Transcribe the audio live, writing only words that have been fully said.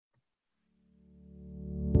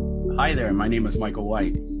Hi there, my name is Michael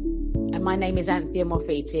White. And my name is Anthea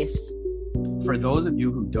Morphetis. For those of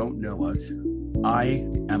you who don't know us, I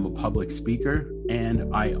am a public speaker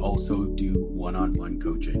and I also do one-on-one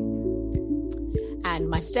coaching. And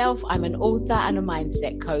myself, I'm an author and a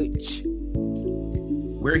mindset coach.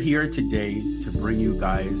 We're here today to bring you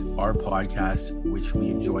guys our podcast, which we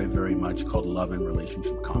enjoy very much, called Love and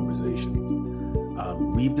Relationship Conversations.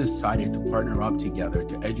 We've decided to partner up together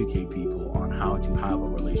to educate people on how to have a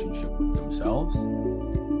relationship with themselves,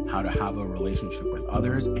 how to have a relationship with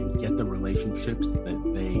others, and get the relationships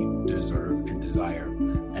that they deserve and desire.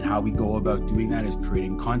 And how we go about doing that is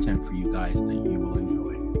creating content for you guys that you will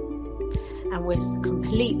enjoy. And we're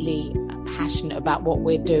completely passionate about what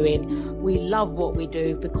we're doing. We love what we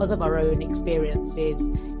do because of our own experiences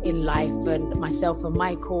in life. And myself and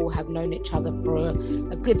Michael have known each other for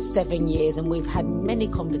a good 7 years, and we've had many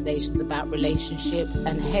conversations about relationships,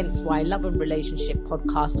 and hence why Love and Relationship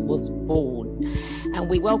Podcast was born. And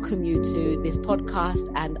we welcome you to this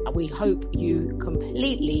podcast, and we hope you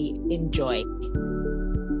completely enjoy.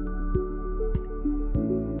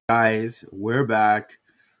 Guys, we're back.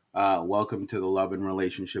 Welcome to the Love and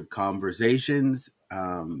Relationship Conversations.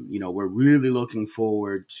 We're really looking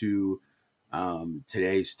forward to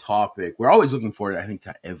today's topic. We're always looking forward, I think,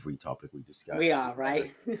 to every topic we discuss. We are,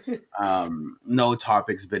 right? No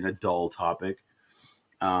topic's been a dull topic.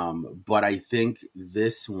 But I think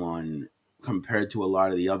this one, compared to a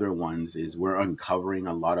lot of the other ones, is we're uncovering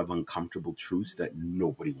a lot of uncomfortable truths that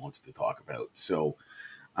nobody wants to talk about. So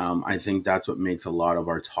I think that's what makes a lot of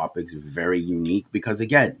our topics very unique, because,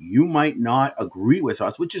 again, you might not agree with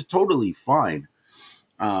us, which is totally fine.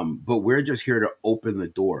 But we're just here to open the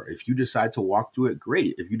door. If you decide to walk through it,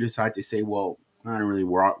 great. If you decide to say, well, I don't really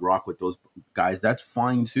rock with those guys, that's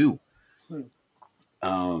fine too.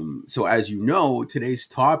 So as you know, today's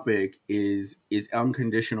topic is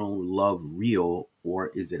unconditional love real, or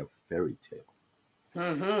is it a fairy tale?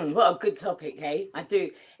 What a good topic, hey? I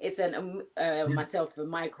do. It's myself and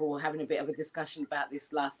Michael were having a bit of a discussion about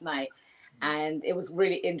this last night, and it was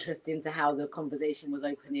really interesting to how the conversation was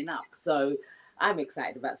opening up. So I'm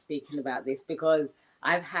excited about speaking about this because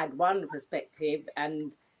I've had one perspective,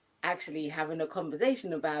 and actually having a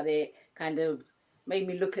conversation about it kind of made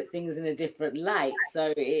me look at things in a different light. So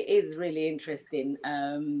it is really interesting.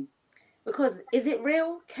 Because is it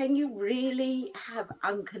real? Can you really have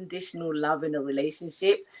unconditional love in a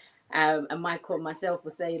relationship? And Michael and myself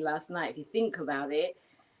were saying last night, if you think about it,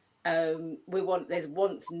 there's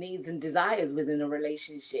wants, needs, and desires within a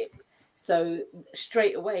relationship. So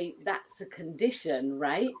straight away, that's a condition,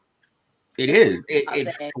 right? It is.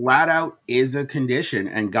 It flat out is a condition.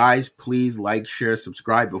 And guys, please like, share,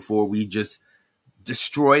 subscribe before we just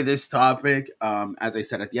destroy this topic. As I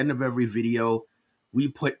said, at the end of every video, we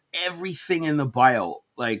put everything in the bio,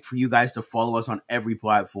 like for you guys to follow us on every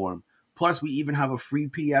platform. Plus, we even have a free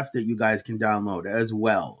PDF that you guys can download as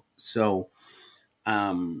well. So,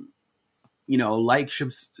 like,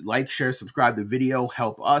 share, subscribe the video,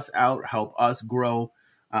 help us out, help us grow.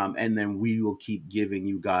 And then we will keep giving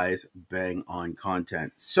you guys bang on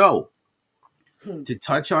content. So, to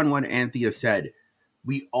touch on what Anthea said,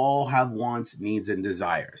 we all have wants, needs, and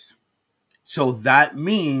desires. So that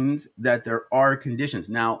means that there are conditions.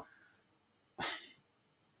 Now,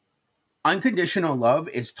 unconditional love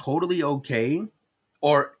is totally okay,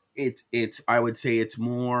 or it's I would say it's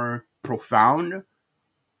more profound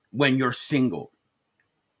when you're single.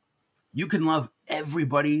 You can love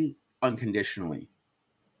everybody unconditionally.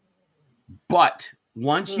 But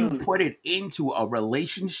once you put it into a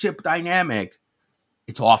relationship dynamic,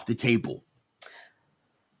 it's off the table.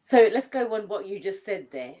 So let's go on what you just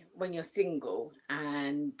said there. When you're single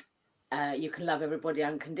and you can love everybody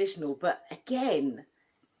unconditional. But again,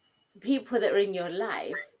 people that are in your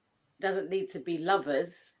life doesn't need to be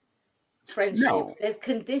lovers, friendships. No. There's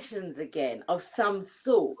conditions again of some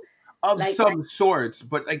sort. Of some sorts.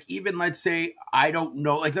 But like, even let's say, I don't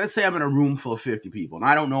know, like let's say I'm in a room full of 50 people and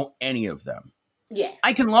I don't know any of them. Yeah.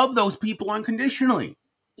 I can love those people unconditionally.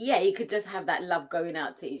 Yeah, you could just have that love going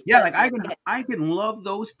out to each. Yeah, like I can love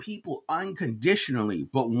those people unconditionally,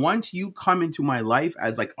 but once you come into my life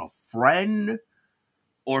as like a friend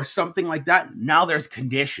or something like that, now there's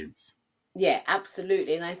conditions. Yeah,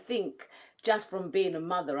 absolutely. And I think just from being a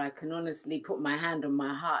mother, I can honestly put my hand on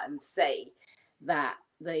my heart and say that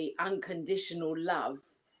the unconditional love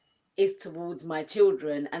is towards my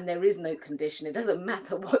children, and there is no condition. It doesn't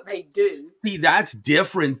matter what they do. See, that's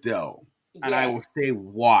different though. Yes. And I will say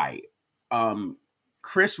why.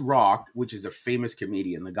 Chris Rock, which is a famous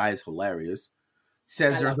comedian, the guy is hilarious,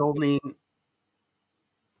 says there's only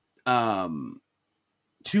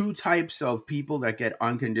two types of people that get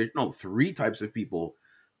unconditional, no, three types of people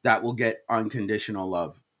that will get unconditional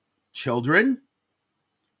love: children,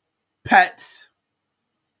 pets,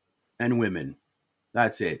 and women.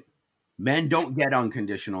 That's it. Men don't get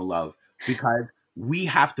unconditional love because we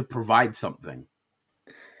have to provide something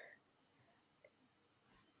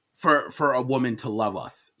for a woman to love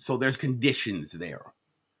us. So there's conditions there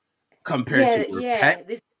compared to Yeah, your pet.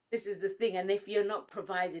 yeah. This is the thing, and if you're not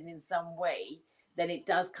providing in some way, then it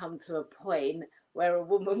does come to a point where a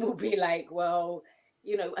woman will be like, well,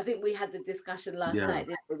 I think we had the discussion last Yeah, night,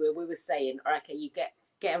 didn't we? Where we were saying, okay, you get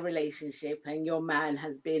a relationship, and your man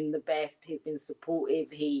has been the best. He's been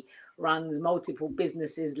supportive. He runs multiple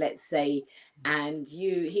businesses, let's say, and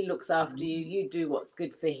he looks after you. You do what's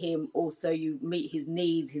good for him. Also, you meet his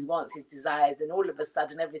needs, his wants, his desires, and all of a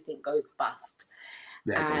sudden, everything goes bust.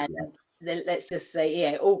 yeah, it goes And left. then let's just say,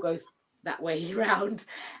 yeah, it all goes that way around.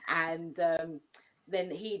 And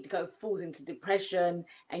then he'd go falls into depression,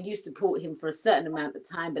 and you support him for a certain amount of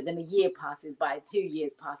time, but then a year passes by, 2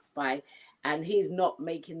 years pass by, and he's not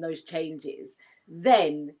making those changes.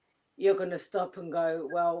 Then you're going to stop and go,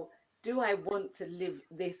 well, do I want to live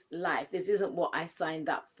this life? This isn't what I signed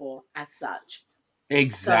up for as such. So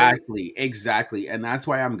Exactly, exactly. And that's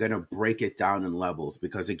why I'm going to break it down in levels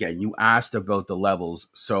because, again, you asked about the levels.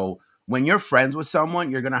 So when you're friends with someone,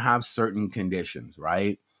 you're going to have certain conditions,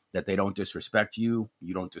 right? That they don't disrespect you,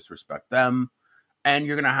 you don't disrespect them, and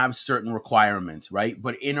you're going to have certain requirements, right?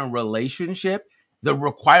 But in a relationship, the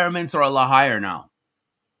requirements are a lot higher now.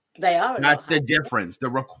 they are a That's lot the higher. difference. The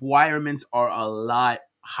requirements are a lot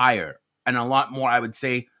higher and a lot more, I would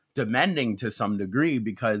say, demanding to some degree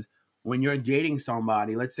because when you're dating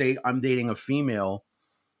somebody, let's say I'm dating a female,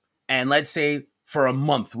 and let's say for a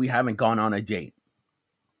month we haven't gone on a date.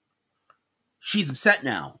 She's upset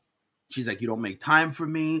now. She's like, you don't make time for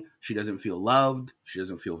me. She doesn't feel loved. She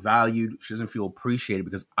doesn't feel valued. She doesn't feel appreciated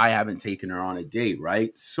because I haven't taken her on a date,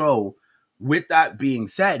 right? So, with that being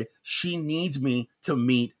said, she needs me to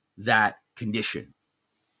meet that condition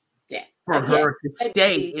Yeah. for Yeah. her to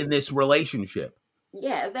stay Eventually, in this relationship.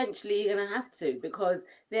 yeah, eventually you're going to have to, because at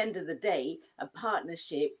the end of the day, a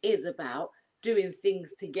partnership is about doing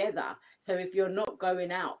things together. So if you're not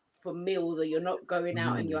going out for meals, or you're not going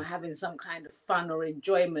out and you're Mm, having some kind of fun or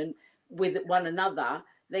enjoyment with one another,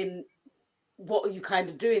 then what are you kind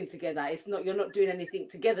of doing together? It's not, you're not doing anything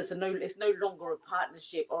together. So no, it's no longer a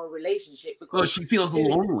partnership or a relationship, well, because she you're feels doing,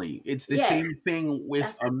 lonely. It's the yeah, same thing with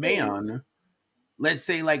that's a the thing. man. Let's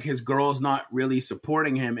say like his girl's not really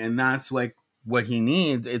supporting him, and that's like what he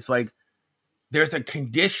needs. It's like there's a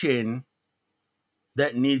condition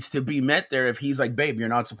that needs to be met there if he's like, babe, you're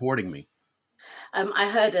not supporting me. I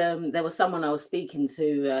heard there was someone I was speaking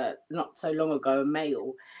to not so long ago, a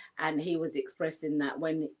male, and he was expressing that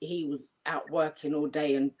when he was out working all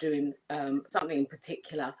day and doing something in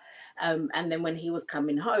particular, and then when he was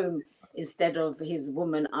coming home, instead of his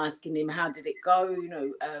woman asking him how did it go,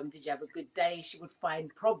 did you have a good day, she would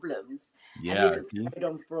find problems, and this Yeah, had see? carried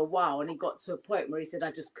on for a while, and he got to a point where he said,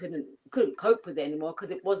 I just couldn't cope with it anymore,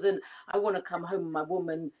 because it wasn't, I want to come home and my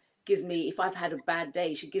woman gives me, if I've had a bad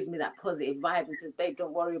day, she gives me that positive vibe and says, babe,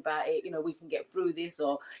 don't worry about it, we can get through this,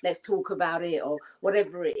 or let's talk about it, or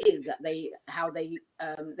whatever it is that how they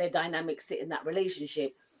their dynamics sit in that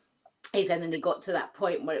relationship. He said, and he got to that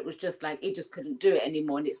point where it was just like he just couldn't do it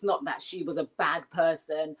anymore. And it's not that she was a bad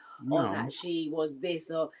person, or that No, she was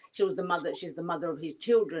this, or she's the mother of his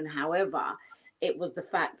children. However, it was the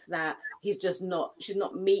fact that she's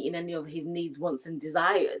not meeting any of his needs, wants, and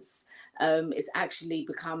desires. It's actually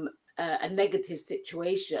become a negative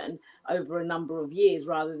situation over a number of years,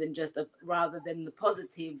 rather than the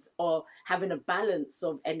positives or having a balance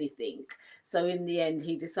of anything. So in the end,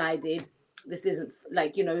 he decided this isn't,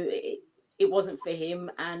 like, it wasn't for him,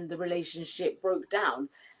 and the relationship broke down.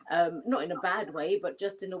 Not in a bad way, but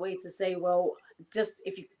just in a way to say, well, just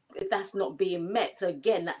if that's not being met, so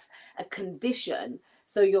again, that's a condition.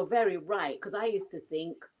 So you're very right, because I used to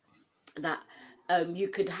think that you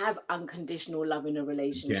could have unconditional love in a you can't.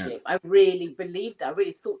 relationship. I really believed that. I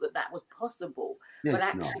really thought that that was possible. But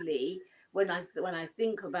It's not. actually, when I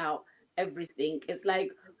think about everything, it's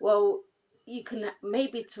like, well, you can,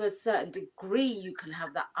 maybe to a certain degree, you can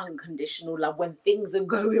have that unconditional love when things are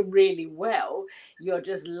going really well. You're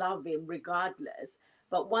just loving regardless.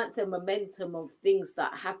 But once a momentum of things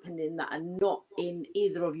start happening that are not in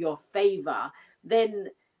either of your favor, then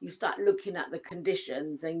you start looking at the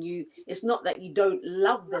conditions, and it's not that you don't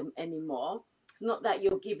love them anymore. It's not that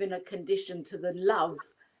you're giving a condition to the love,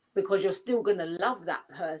 because you're still going to love that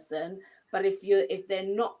person. But if they're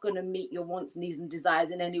not going to meet your wants, needs, and desires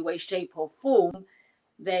in any way, shape, or form,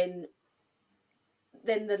 then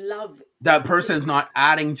then the love, That it, person's not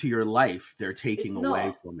adding to your life, they're taking it's away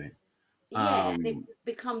not. from it. Yeah, and it um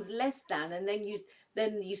becomes less than, and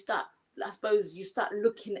then you start, I suppose you start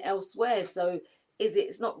looking elsewhere. So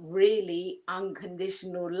it's not really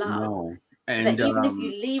unconditional love. no. That And even if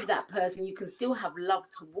you leave that person, you can still have love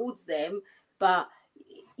towards them, but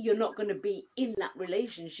you're not going to be in that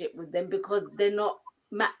relationship with them because they're not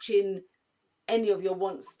matching any of your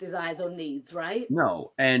wants, desires, or needs, right?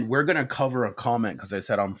 No, and we're gonna cover a comment because I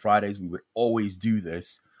said on Fridays we would always do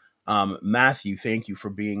this. Matthew, thank you for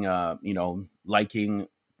being, liking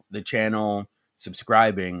the channel,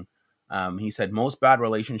 subscribing. He said most bad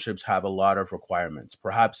relationships have a lot of requirements.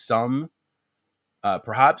 Perhaps some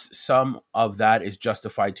of that is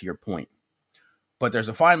justified to your point, but there's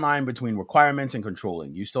a fine line between requirements and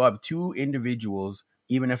controlling. You still have two individuals,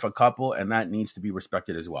 even if a couple, and that needs to be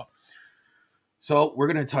respected as well. So we're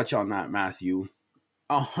gonna touch on that, Matthew.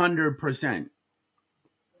 100%.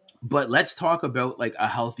 But let's talk about like a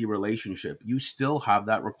healthy relationship. You still have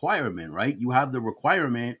that requirement, right? You have the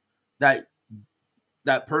requirement that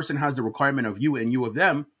that person has the requirement of you and you of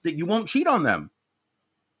them that you won't cheat on them.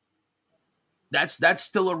 That's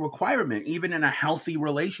still a requirement, even in a healthy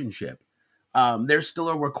relationship. There's still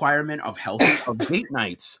a requirement of healthy of date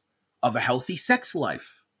nights, of a healthy sex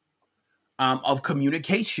life, of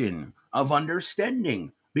communication, of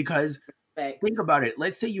understanding. Because think Respect. about it.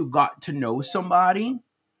 Let's say you got to know somebody,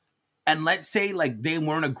 and let's say like they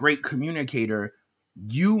weren't a great communicator.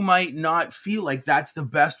 You might not feel like that's the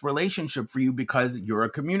best relationship for you because you're a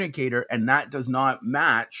communicator and that does not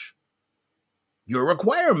match your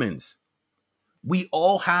requirements. We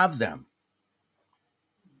all have them.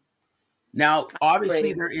 Now,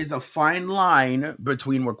 obviously, Great. there is a fine line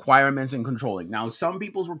between requirements and controlling. Now, some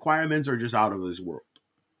people's requirements are just out of this world,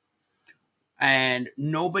 and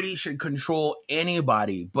nobody should control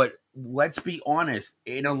anybody. But let's be honest,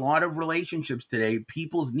 in a lot of relationships today,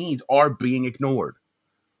 people's needs are being ignored.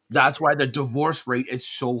 That's Yes. why the divorce rate is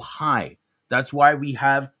so high. That's why we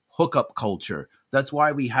have hookup culture. That's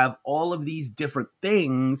why we have all of these different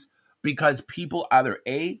things, because people either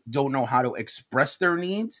A, don't know how to express their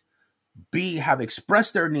needs, B, have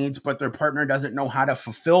expressed their needs, but their partner doesn't know how to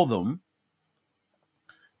fulfill them.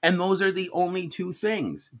 And those are the only two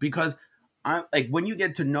things. Because I'm like, when you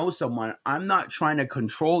get to know someone, I'm not trying to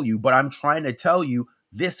control you, but I'm trying to tell you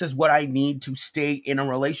this is what I need to stay in a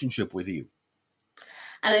relationship with you.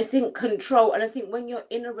 And I think control, and I think when you're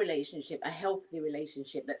in a relationship, a healthy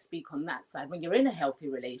relationship, let's speak on that side. When you're in a healthy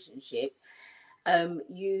relationship,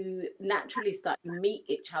 you naturally start to meet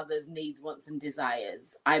each other's needs, wants, and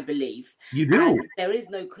desires, I believe. You do. And there is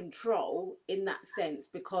no control in that sense,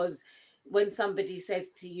 because when somebody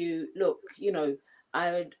says to you, look,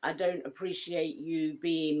 I don't appreciate you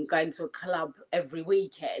being going to a club every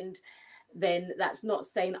weekend, then that's not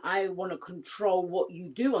saying I want to control what you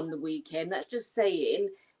do on the weekend. That's just saying,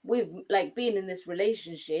 with like being in this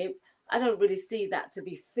relationship, I don't really see that to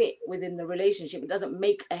be fit within the relationship. It doesn't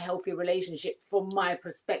make a healthy relationship from my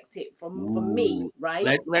perspective, from me, Ooh.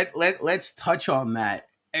 right? Let's touch on that.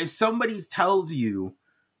 If somebody tells you,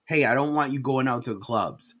 "Hey, I don't want you going out to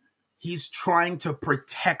clubs," he's trying to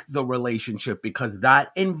protect the relationship because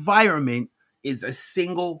that environment is a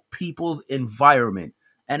single people's environment.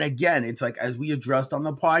 And again, it's like as we addressed on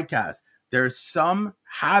the podcast, there's some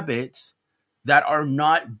habits that are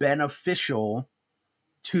not beneficial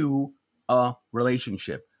to a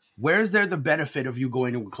relationship. Where's there the benefit of you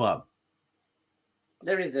going to a club?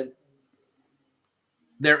 There isn't.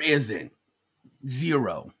 There isn't.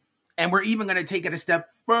 Zero. And we're even going to take it a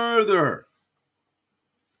step further.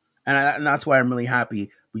 And that's why I'm really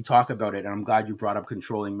happy we talk about it. And I'm glad you brought up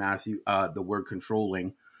controlling, Matthew, the word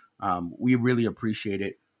controlling. We really appreciate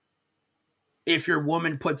it. If your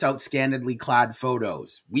woman puts out scantily clad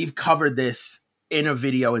photos, we've covered this in a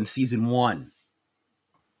video in season 1.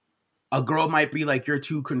 A girl might be like, "You're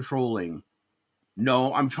too controlling."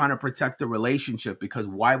 No, I'm trying to protect the relationship, because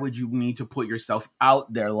why would you need to put yourself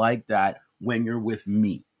out there like that when you're with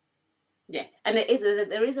me? Yeah, and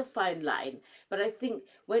there is a fine line, but I think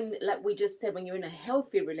when, like we just said, when you're in a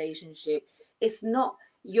healthy relationship, it's not,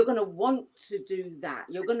 you're gonna want to do that.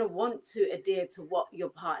 You're gonna want to adhere to what your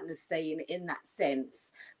partner's saying in that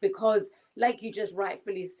sense, because, like you just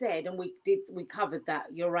rightfully said, and we covered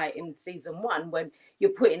that. You're right, in season 1, when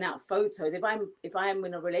you're putting out photos. If I'm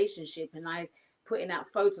in a relationship and I putting out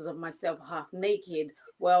photos of myself half naked,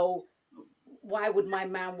 well, why would my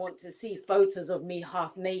man want to see photos of me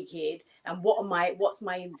half naked, and what's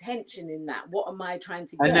my intention in that? What am I trying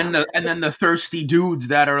to And get? then the thirsty dudes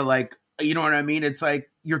that are like, you know what I mean? It's like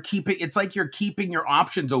you're keeping your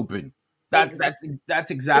options open. That Exactly. that's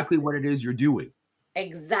that's exactly what it is you're doing.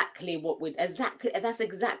 exactly what would exactly that's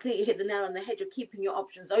exactly, you hit the nail on the head. You're keeping your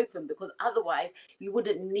options open, because otherwise you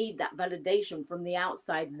wouldn't need that validation from the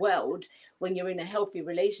outside world when you're in a healthy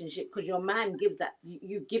relationship, because your man gives that,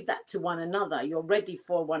 you give that to one another. You're ready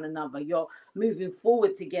for one another, you're moving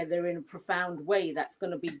forward together in a profound way that's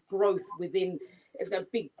going to be growth within, it's going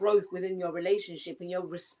to be growth within your relationship, and you're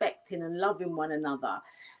respecting and loving one another.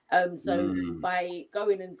 So Mm. by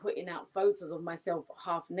going and putting out photos of myself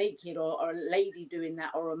half naked, or a lady doing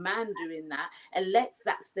that, or a man doing that, unless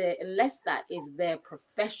that is their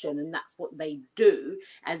profession and that's what they do,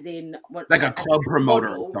 as in Like a as club a promoter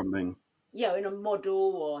or model, something. yeah, in a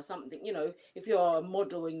model or something, if you're a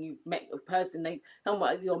model and you've met a person,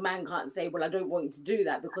 someone, your man can't say, well, I don't want you to do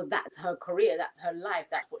that, because that's her career, that's her life,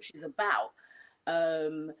 that's what she's about.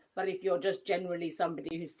 But if you're just generally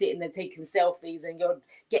somebody who's sitting there taking selfies and you're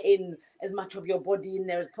getting as much of your body in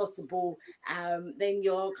there as possible, then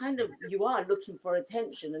you are looking for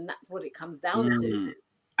attention, and that's what it comes down to. Mm.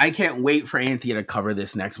 I can't wait for Anthony to cover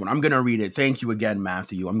this next one. I'm going to read it. Thank you again,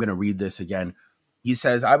 Matthew. I'm going to read this again. He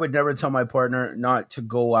says, I would never tell my partner not to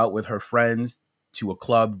go out with her friends to a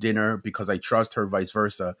club dinner because I trust her, vice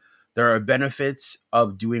versa. There are benefits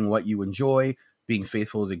of doing what you enjoy. Being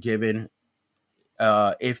faithful is a given.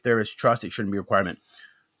 If there is trust, it shouldn't be a requirement.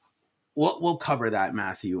 We'll cover that,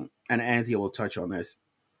 Matthew. And Anthony will touch on this.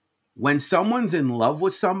 When someone's in love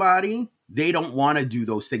with somebody, they don't want to do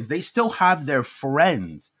those things. They still have their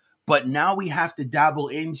friends, but now we have to dabble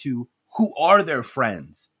into who are their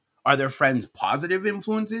friends. Are their friends positive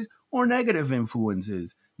influences or negative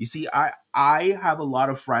influences? You see, I have a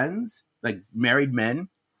lot of friends, like married men.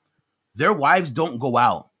 Their wives don't go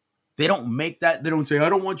out. They don't make that. They don't say, "I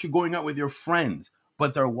don't want you going out with your friends."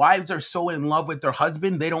 But their wives are so in love with their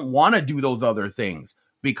husband, they don't want to do those other things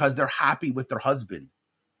because they're happy with their husband.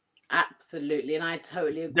 Absolutely, and I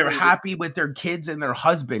totally They're agree with. happy with their kids and their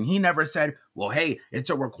husband. He never said, "Well, hey, it's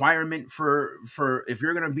a requirement for if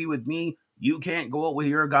you're going to be with me, you can't go out with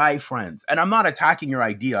your guy friends." And I'm not attacking your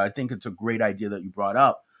idea. I think it's a great idea that you brought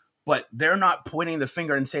up. But they're not pointing the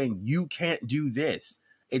finger and saying you can't do this.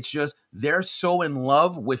 It's just they're so in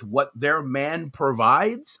love with what their man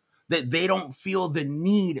provides that they don't feel the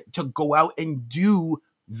need to go out and do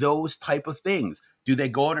those type of things. Do they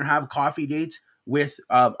go out and have coffee dates with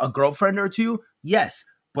a girlfriend or two? Yes,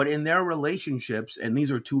 but in their relationships, and these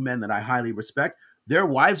are two men that I highly respect, their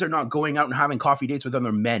wives are not going out and having coffee dates with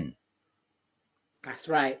other men. That's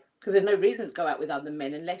right. Because there's no reason to go out with other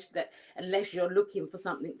men unless you're looking for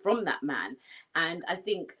something from that man. And I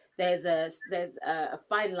think there's a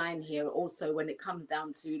fine line here also when it comes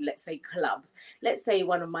down to, let's say, clubs. Let's say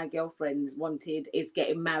one of my girlfriends wanted is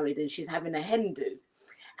getting married and she's having a hen do,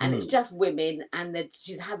 and it's Mm, just women, and that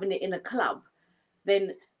she's having it in a club.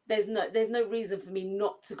 Then there's no reason for me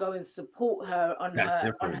not to go and support her on that's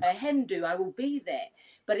her different. hen do. I will be there.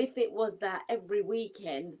 But if it was that every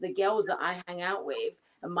weekend the girls that I hang out with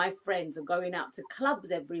and my friends are going out to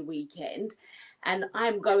clubs every weekend, and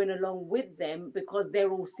I'm going along with them because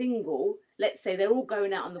they're all single, let's say they're all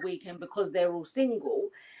going out on the weekend because they're all single,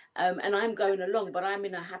 and I'm going along, but I'm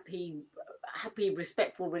in a happy,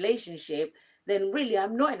 respectful relationship, then really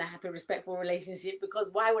I'm not in a happy, respectful relationship, because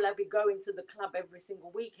why will I be going to the club every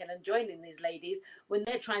single weekend and joining these ladies when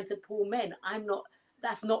they're trying to pull men? I'm not.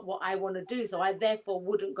 That's not what I want to do. So I therefore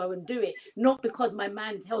wouldn't go and do it. Not because my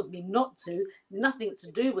man tells me not to, nothing to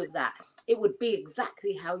do with that. It would be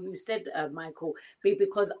exactly how you said, Michael, be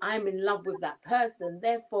because I'm in love with that person.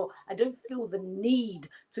 Therefore, I don't feel the need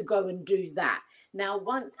to go and do that. Now,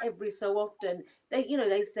 once every so often, they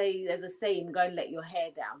say there's a saying, go and let your hair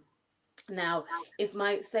down. Now, if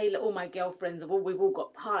my say all my girlfriends we've all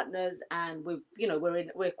got partners, and we're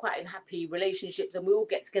quite in happy relationships, and we all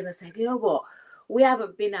get together and say, you know what, we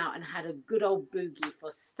haven't been out and had a good old boogie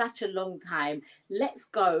for such a long time. Let's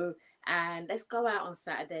go, and let's go out on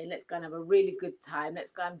Saturday, and let's go and have a really good time.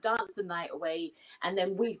 Let's go and dance the night away, and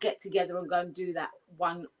then we get together and go and do that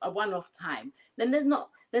one-off time. Then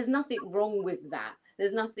there's nothing wrong with that.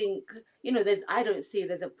 There's nothing, I don't see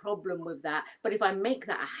there's a problem with that. But if I make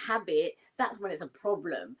that a habit, that's when it's a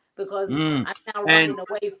problem, because Mm. I'm now And running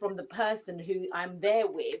away from the person who I'm there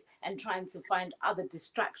with and trying to find other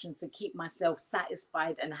distractions to keep myself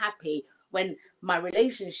satisfied and happy, when my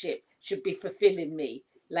relationship should be fulfilling me,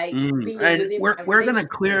 like being and within we're my we're gonna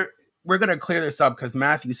relationship. clear this up because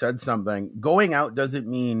Matthew said something. Going out doesn't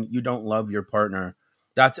mean you don't love your partner.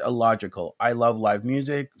 That's illogical. I love live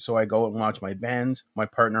music, so I go and watch my bands. My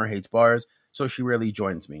partner hates bars, so she really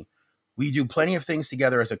joins me. We do plenty of things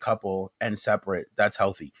together as a couple and separate. That's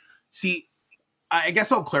healthy. See, I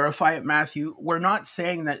guess I'll clarify it, Matthew. We're not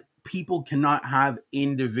saying that people cannot have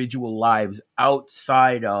individual lives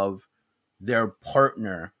outside of their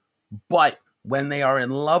partner, but when they are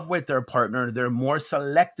in love with their partner, they're more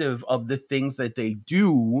selective of the things that they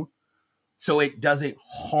do so it doesn't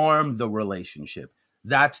harm the relationship.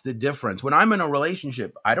 That's the difference. When I'm in a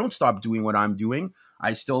relationship, I don't stop doing what I'm doing.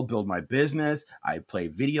 I still build my business. I play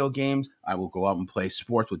video games. I will go out and play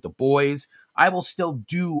sports with the boys. I will still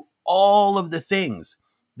do all of the things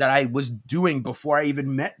that I was doing before I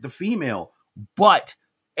even met the female. But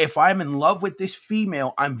if I'm in love with this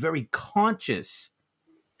female, I'm very conscious.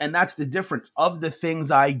 And that's the difference of the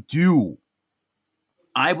things I do.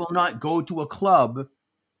 I will not go to a club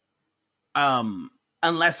um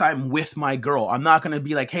unless I'm with my girl. I'm not going to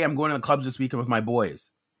be like, "Hey, I'm going to the clubs this weekend with my boys."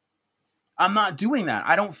 I'm not doing that.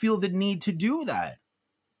 I don't feel the need to do that.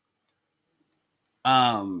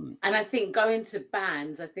 And I think going to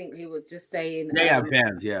bands, I think he was just saying Yeah,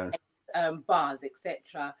 bands, yeah. bars,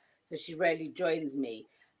 etc. So she rarely joins me.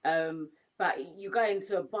 Um, but you go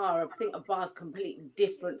into a bar, I think a bar is completely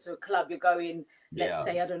different to a club. You're going, let's Yeah.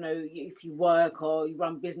 say, I don't know, if you work or you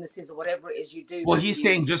run businesses or whatever it is you do, Well, maybe he's you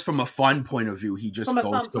saying just from a fun point of view, he from just a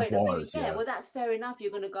goes fun to point of view, bars, yeah, yeah. well, that's fair enough.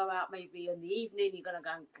 You're going to go out maybe in the evening, you're going to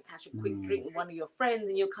go and catch a quick Mm. drink with one of your friends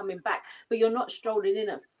and you're coming back, but you're not strolling in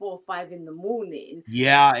at 4 or 5 in the morning.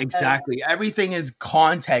 Yeah, Um, exactly. Everything is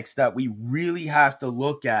context that we really have to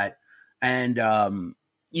look at. And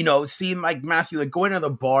seeing like Matthew, like going to the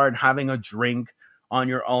bar and having a drink on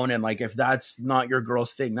your own, and like if that's not your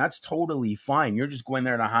girl's thing, that's totally fine. You're just going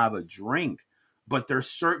there to have a drink. But there's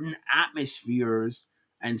certain atmospheres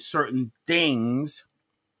and certain things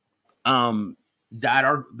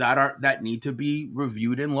that need to be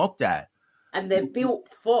reviewed and looked at. and they're built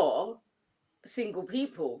for single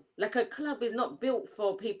people. Like a club is not built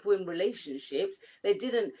for people in relationships. They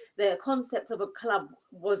didn't. The concept of a club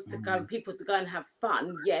was to go and people to go and have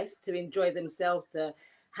fun. Yes, to enjoy themselves, to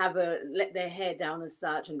have a let their hair down as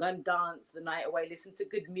such, and go and dance the night away, listen to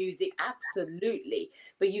good music. Absolutely.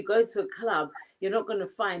 But you go to a club, you're not going to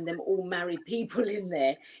find them all married people in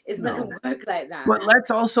there. It's not No. going to work like that. But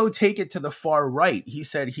let's also take it to the far right. He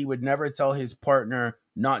said he would never tell his partner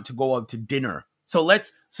not to go out to dinner. So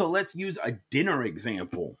let's use a dinner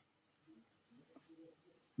example.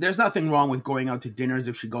 There's nothing wrong with going out to dinners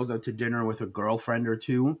if she goes out to dinner with a girlfriend or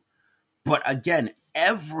two. But again,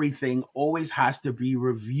 everything always has to be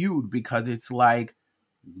reviewed because it's like,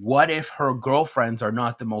 what if her girlfriends are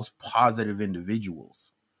not the most positive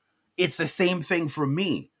individuals? It's the same thing for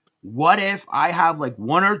me. What if I have like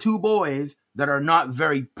one or two boys that are not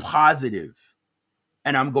very positive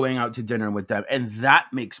and I'm going out to dinner with them and that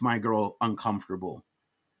makes my girl uncomfortable?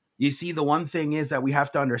 You see, the one thing is that we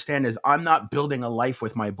have to understand is I'm not building a life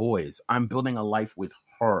with my boys. I'm building a life with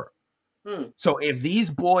her. Hmm. So if these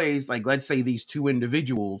boys, like let's say these two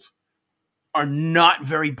individuals, are not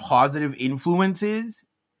very positive influences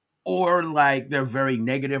or like they're very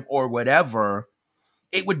negative or whatever,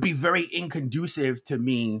 it would be very inconducive to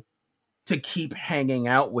me to keep hanging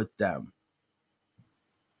out with them.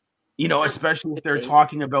 Especially if they're Absolutely.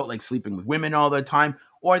 talking about like sleeping with women all the time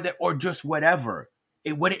or just whatever.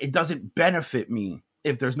 It doesn't benefit me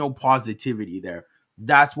if there's no positivity there.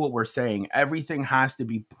 That's what we're saying. Everything has to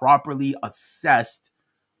be properly assessed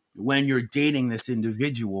when you're dating this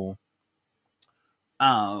individual,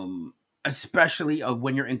 um especially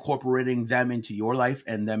when you're incorporating them into your life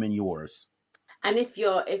and them in yours. And if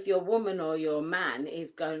your woman or your man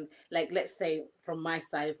is going, like, let's say from my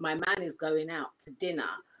side, if my man is going out to dinner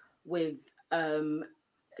with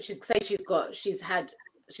she's say she's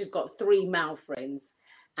got 3 male friends,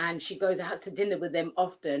 and she goes out to dinner with them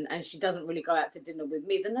often, and she doesn't really go out to dinner with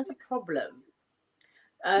me, then there's a problem.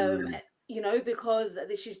 um Mm, because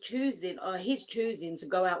she's choosing, or he's choosing, to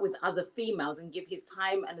go out with other females and give his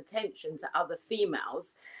time and attention to other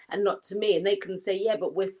females and not to me. And they can say, yeah,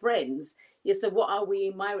 but we're friends. Yeah, so what are we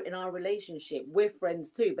in our relationship? We're friends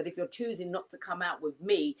too, but if you're choosing not to come out with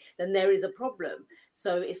me, then there is a problem.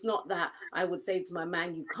 So it's not that I would say to my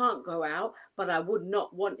man, you can't go out, but I would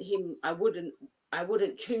not want him, I wouldn't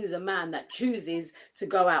choose a man that chooses to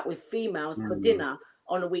go out with females for mm, dinner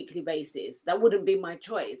on a weekly basis. That wouldn't be my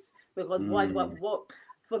choice, because why do I, mm, what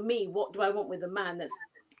for me, what do I want with a man that's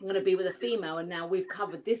going to be with a female? And now we've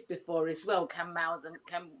covered this before as well. Can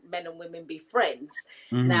men and women be friends?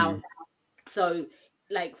 mm, Now, so,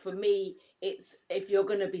 like, for me, it's, if you're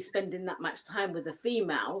going to be spending that much time with a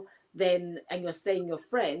female, then, and you're saying you're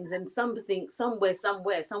friends, and something somewhere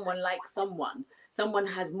someone likes someone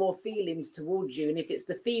has more feelings towards you. And if it's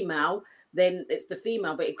the female, then it's the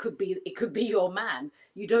female, but it could be your man.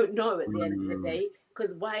 You don't know at the end of the Mm. day,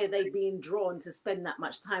 because why are they being drawn to spend that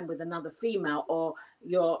much time with another female, or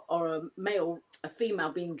a male, a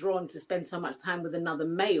female being drawn to spend so much time with another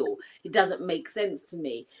male? It doesn't make sense to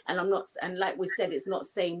me. And I'm not, and like we said, it's not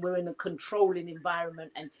saying we're in a controlling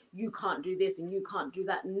environment and you can't do this and you can't do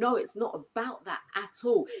that. No, it's not about that at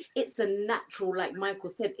all. It's a natural, like Michael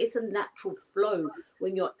said, it's a natural flow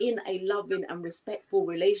when you're in a loving and respectful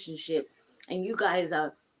relationship, and you guys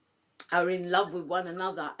are in love with one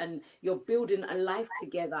another and you're building a life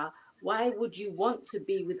together. Why would you want to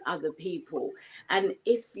be with other people? And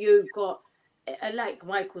if you've got, like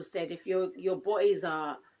Michael said, if your boys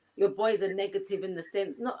are negative in the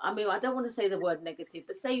sense, not, I mean, I don't want to say the word negative,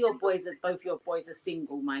 but say both your boys are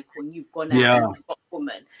single, Michael, and you've gone out Yeah. and you've got a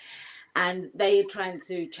woman, and they're trying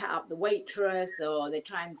to chat up the waitress, or they're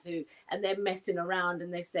trying to, and they're messing around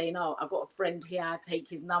and they're saying, oh, I've got a friend here, take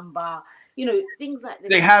his number, things like this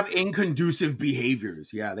They have happen. inconducive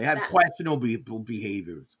behaviors. Yeah, they have That questionable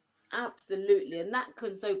behaviors. Absolutely, and that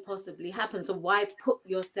can so possibly happen. So why put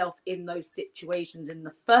yourself in those situations in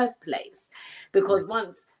the first place? Because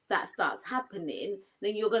once that starts happening,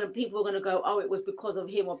 then people are gonna go, oh, it was because of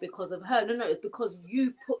him or because of her. No, no, it's because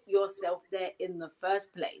you put yourself there in the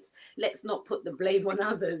first place. Let's not put the blame on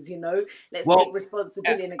others. Let's take Well,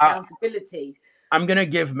 responsibility and uh, accountability. I'm gonna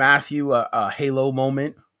give Matthew a halo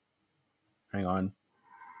moment. Hang on,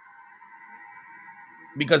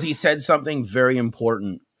 because he said something very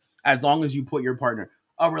important. As long as you put your partner,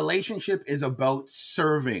 a relationship is about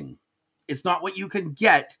serving. It's not what you can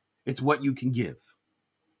get; it's what you can give.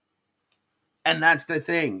 And that's the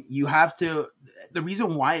thing. You have to. The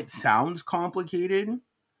reason why it sounds complicated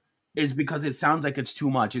is because it sounds like it's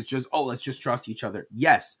too much. It's just, oh, let's just trust each other.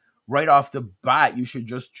 Yes, right off the bat, you should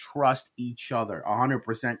just trust each other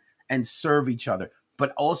 100% and serve each other.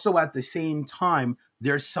 But also at the same time,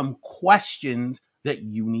 there's some questions that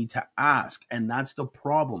you need to ask. And that's the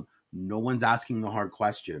problem. No one's asking the hard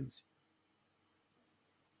questions.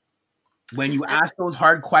 When you ask those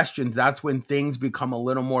hard questions, that's when things become a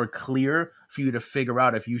little more clear for you to figure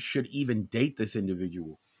out if you should even date this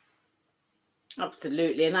individual.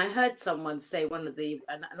 Absolutely. And I heard someone say,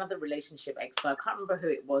 another relationship expert, I can't remember who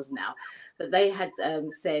it was now, but they had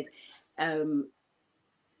said, um,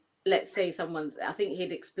 let's say I think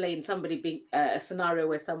he'd explained somebody being a scenario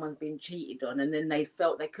where someone's been cheated on, and then they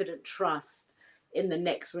felt they couldn't trust in the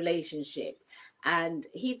next relationship. And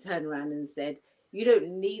he turned around and said, you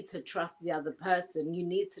don't need to trust the other person. You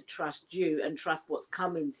need to trust you and trust what's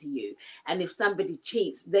coming to you. And if somebody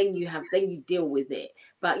cheats, then you deal with it.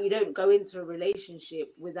 But you don't go into a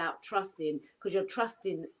relationship without trusting, because you're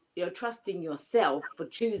trusting yourself for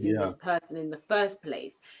choosing Yeah. this person in the first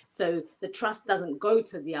place. So the trust doesn't go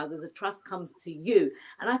to the others, the trust comes to you.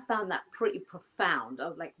 And I found that pretty profound. I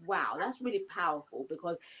was like, wow, that's really powerful,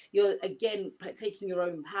 because you're again taking your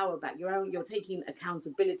own power back. You're taking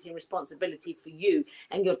accountability and responsibility for you,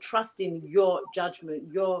 and you're trusting your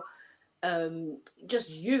judgment, your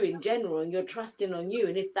just you in general, and you're trusting on you.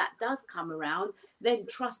 And if that does come around, then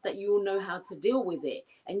trust that you will know how to deal with it,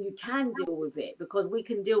 and you can deal with it, because we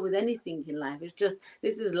can deal with anything in life. It's just,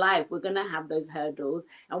 this is life. We're going to have those hurdles,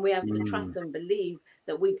 and we have to Mm. trust and believe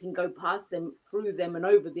that we can go past them, through them, and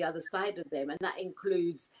over the other side of them. And that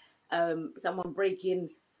includes someone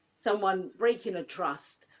breaking a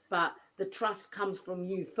trust, but the trust comes from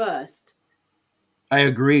you first. I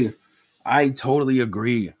agree. I totally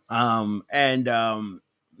agree. And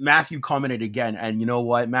Matthew commented again, and you know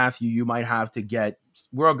what, Matthew, you might have to get.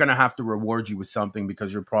 We're gonna have to reward you with something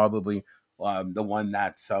because you're probably the one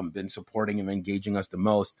that's been supporting and engaging us the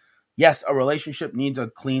most. Yes, a relationship needs a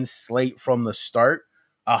clean slate from the start.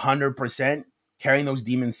 100%. Carrying those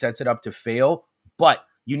demons sets it up to fail, but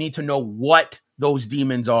you need to know what those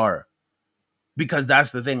demons are, because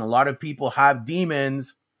that's the thing. A lot of people have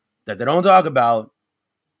demons that they don't talk about,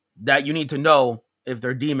 that you need to know if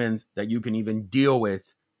they're demons that you can even deal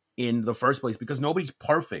with in the first place, because nobody's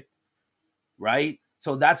perfect, right?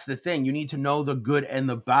 So that's the thing. You need to know the good and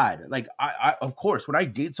the bad. Like I of course, when I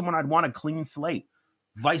date someone, I'd want a clean slate,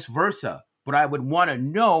 vice versa. But I would want to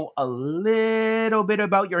know a little bit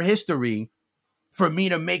about your history for me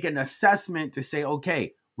to make an assessment to say,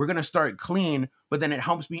 okay, we're going to start clean, but then it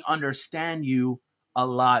helps me understand you a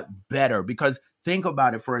lot better. Because think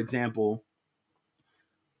about it, for example,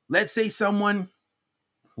 let's say someone,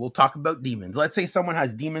 we'll talk about demons. Let's say someone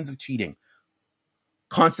has demons of cheating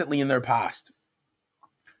constantly in their past.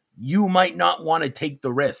 You might not want to take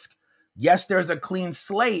the risk. Yes, there's a clean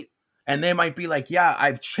slate, and they might be like, yeah,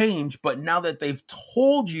 I've changed. But now that they've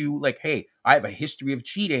told you, like, hey, I have a history of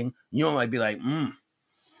cheating, you might be like,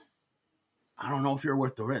 I don't know if you're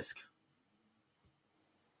worth the risk.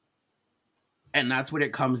 And that's what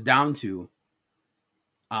it comes down to,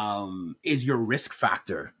 is your risk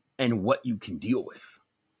factor and what you can deal with.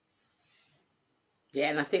 Yeah,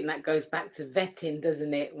 and I think that goes back to vetting,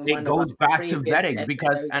 doesn't it? In It one of our goes back to previous vetting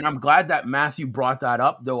because, episodes. and I'm glad that Matthew brought that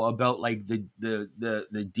up though, about like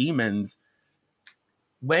the demons.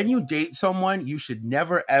 When you date someone, you should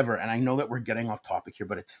never ever, and I know that we're getting off topic here,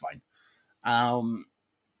 but it's fine. Um,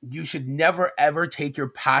 you should never ever take your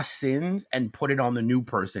past sins and put it on the new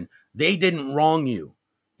person. They didn't wrong you.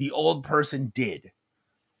 The old person did.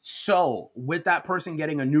 So, with that person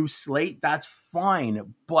getting a new slate, that's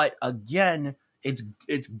fine. But again,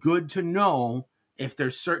 it's good to know if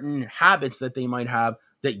there's certain habits that they might have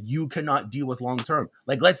that you cannot deal with long term.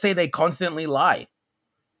 Like, let's say they constantly lie.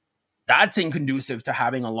 That's inconducive to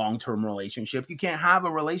having a long term relationship. You can't have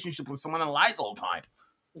a relationship with someone that lies all the time.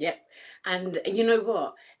 Yep. And you know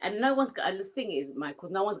what? And no one's and the thing is,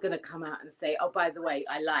 Michael, no one's gonna come out and say, "Oh, by the way,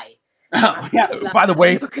 I lie." I'm Oh, a yeah. big liar. By the They're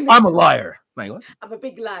way, not gonna I'm a say, liar. Like what? I'm a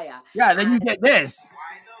big liar. Yeah. Then you get this.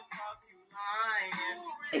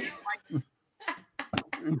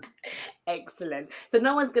 Excellent. So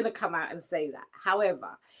no one's going to come out and say that.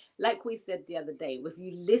 However, like we said the other day, if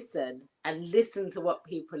you listen to what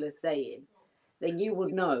people are saying, then you will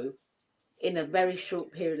know in a very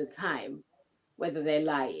short period of time whether they're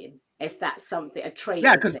lying, if that's something, a trait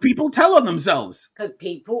Yeah, of because theirs. people tell on themselves. Because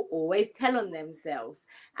people always tell on themselves.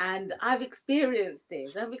 And I've experienced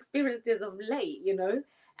this. I've experienced this of late, you know.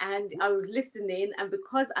 And I was listening, and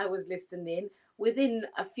because I was listening, within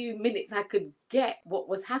a few minutes I could get what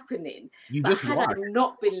was happening. You But just had I watch.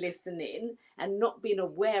 not been listening and not been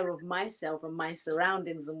aware of myself and my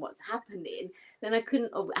surroundings and what's happening, then I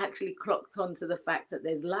couldn't have actually clocked on to the fact that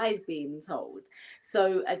there's lies being told.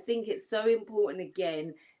 So I think it's so important,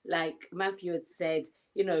 again, like Matthew had said,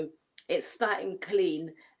 you know, it's starting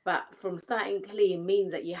clean, but from starting clean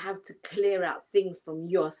means that you have to clear out things from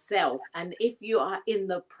yourself. And if you are in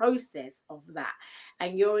the process of that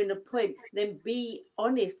and you're in a point, then be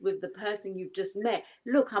honest with the person you've just met.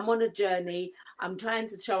 Look, I'm on a journey. I'm trying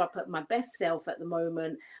to show up at my best self at the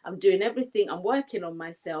moment. I'm doing everything. I'm working on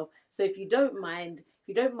myself. So if you don't mind, if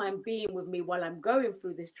you don't mind being with me while I'm going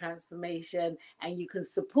through this transformation and you can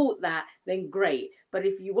support that, then great. But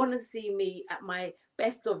if you want to see me at my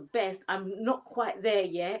best of best, I'm not quite there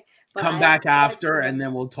yet, but Come I am back after, working and on.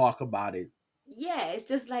 then we'll talk about it. Yeah, it's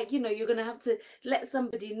just like, you're going to have to let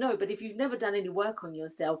somebody know. But if you've never done any work on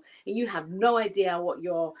yourself and you have no idea what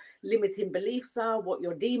your limiting beliefs are, what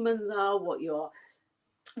your demons are,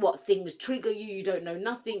 what things trigger you, you don't know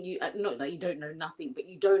nothing. You Not that you don't know nothing, but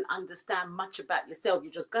you don't understand much about yourself.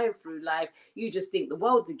 You're just going through life. You just think the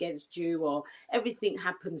world's against you, or everything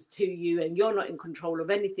happens to you and you're not in control of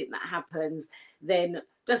anything that happens. Then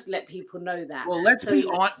just let people know that. Well, let's be So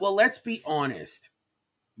on. Well, let's be honest.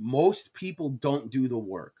 Most people don't do the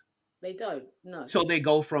work, they don't know. so they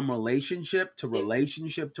go from relationship to It's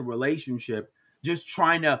relationship to relationship, just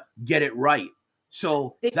trying to get it right.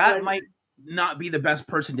 So that different. might not be the best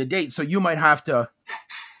person to date. So you might have to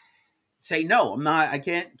say no. I'm not. I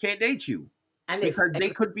can't date you And it's because they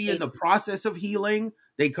could be in the process of healing.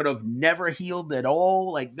 They could have never healed at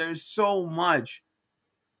all. Like there's so much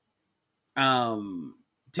um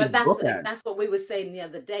to but that's look at. that's what we were saying the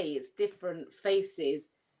other day. It's different faces,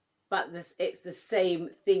 but it's the same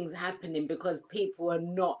things happening because people are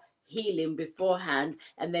not healing beforehand,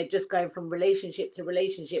 and they're just going from relationship to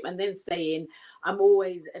relationship and then saying, I'm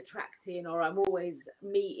always attracting, or I'm always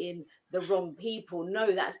meeting the wrong people.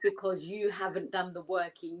 No, that's because you haven't done the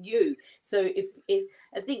work in you. So if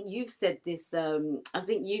I think you've said this, I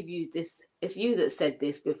think you've used this, it's you that said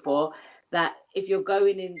this before, that if you're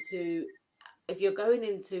going into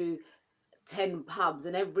 10 pubs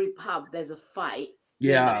and every pub there's a fight,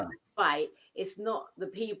 you end up Yeah, in a fight. It's not the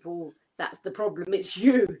people that's the problem, it's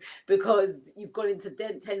you, because you've gone into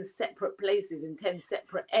 10 separate places in 10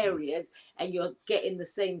 separate areas and you're getting the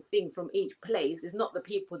same thing from each place. It's not the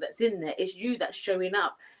people that's in there, it's you that's showing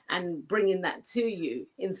up and bringing that to you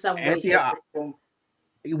in some way, shape, Anthea, or form.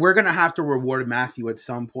 we're gonna have to reward Matthew at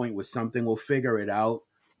some point with something. We'll figure it out.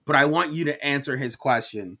 But I want you to answer his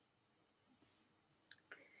question.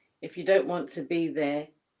 If you don't want to be there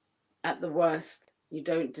at the worst, you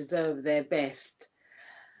don't deserve their best.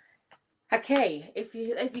 Okay, if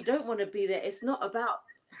you don't want to be there, it's not about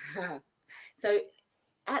so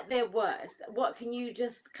at their worst. What can you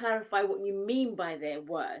just clarify what you mean by their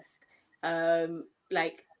worst?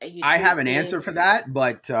 Like, are you I have an talking? answer for that,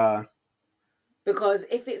 but Because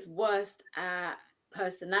if it's worst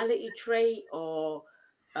personality trait, or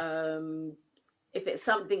um if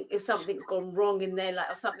something's gone wrong in their life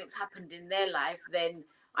or something's happened in their life, then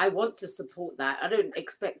I want to support that. I don't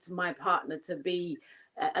expect my partner to be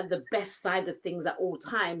at the best side of things at all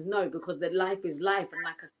times. No, because the life is life, and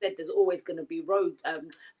like I said, there's always going to be road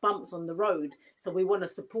bumps on the road. So we want to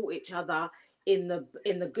support each other in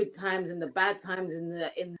the good times, in the bad times, in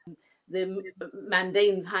the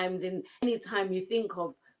mundane times, in any time you think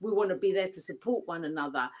of. We want to be there to support one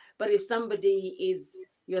another. But if somebody is,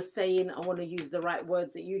 you're saying, I want to use the right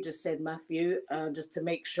words that you just said, Matthew, just to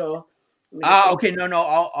make sure. Let me just get. Okay,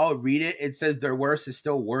 no, I'll read it. It says their worst is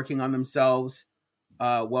still working on themselves.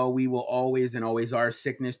 Well, we will always and always are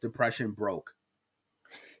sickness, depression, broke.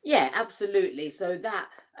 Yeah, absolutely. So that,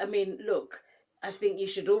 I mean, look, I think you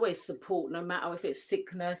should always support, no matter if it's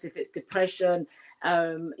sickness, if it's depression.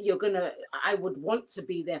 I would want to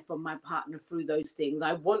be there for my partner through those things.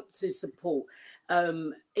 I want to support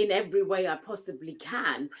in every way I possibly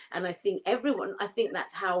can. And I think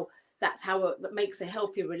that's how it makes a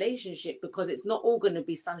healthy relationship, because it's not all going to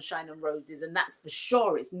be sunshine and roses, and that's for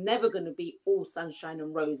sure. It's never going to be all sunshine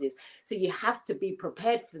and roses. So you have to be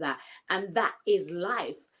prepared for that, and that is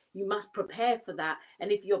life. You must prepare for that.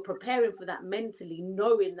 And if you're preparing for that mentally,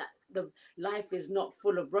 knowing that the life is not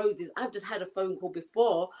full of roses. I've just had a phone call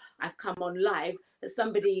before I've come on live that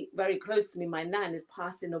somebody very close to me, my nan, is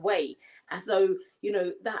passing away. And so,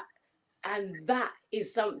 that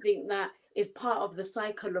is something that is part of the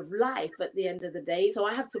cycle of life at the end of the day. So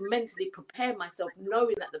I have to mentally prepare myself,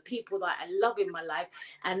 knowing that the people that I love in my life,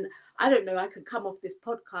 and I don't know, I could come off this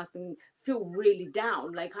podcast and feel really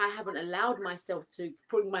down. Like I haven't allowed myself to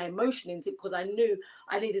bring my emotion into it, because I knew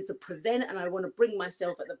I needed to present and I want to bring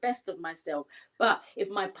myself at the best of myself. But if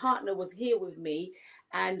my partner was here with me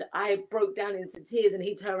and I broke down into tears and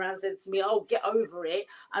he turned around and said to me, "Oh, get over it.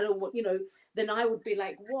 I don't want," then I would be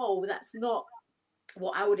like, whoa, that's not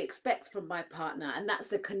what I would expect from my partner. And that's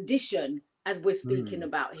the condition, as we're speaking Mm.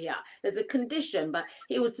 about here. There's a condition, but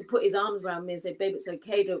he was to put his arms around me and say, "Babe, it's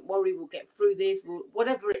okay, don't worry, we'll get through this,"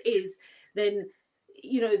 whatever it is. Then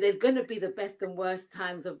there's going to be the best and worst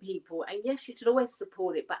times of people, and yes, you should always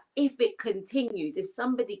support it. But if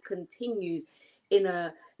somebody continues in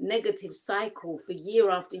a negative cycle for year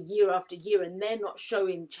after year after year, and they're not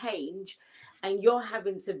showing change, and you're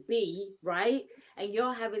having to be right, and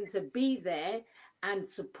you're having to be there and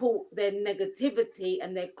support their negativity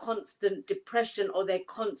and their constant depression, or their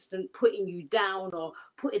constant putting you down or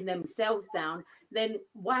putting themselves down, then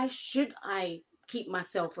why should I keep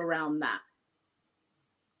myself around that?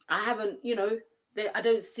 I haven't, I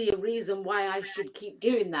don't see a reason why I should keep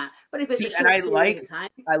doing that. But if it's a See, and short period of time,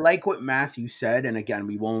 I like what Matthew said, and again,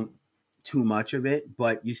 we won't too much of it,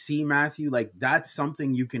 but you see, Matthew, like that's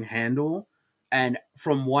something you can handle. And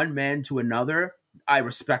from one man to another, I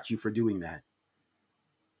respect you for doing that.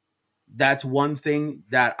 That's one thing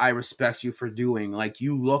that I respect you for doing. Like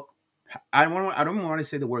you look, I don't want to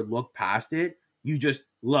say the word look past it. You just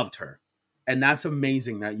loved her, and that's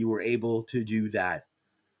amazing that you were able to do that.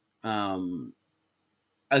 Um,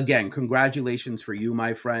 Again, congratulations for you,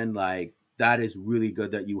 my friend. Like that is really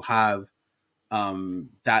good that you have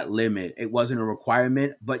that limit. It wasn't a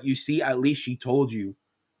requirement, but you see, at least she told you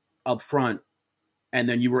up front, and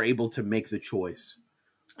then you were able to make the choice.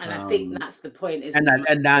 and I think Um, that's the point, and isn't it, that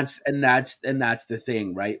and Michael? that's the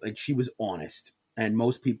thing, right? Like she was honest, and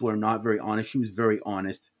most people are not very honest. She was very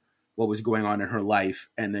honest what was going on in her life,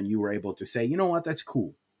 and then you were able to say, you know what, that's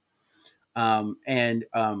cool. And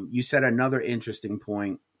you said another interesting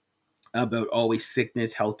point about always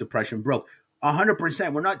sickness, health, depression, broke.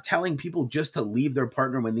 100%. We're not telling people just to leave their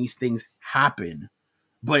partner when these things happen,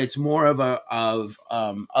 but it's more of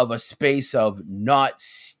a space of not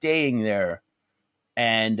staying there,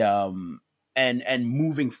 and and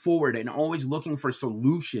moving forward and always looking for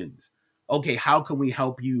solutions. Okay, how can we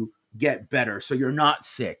help you get better so you're not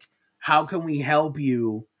sick? How can we help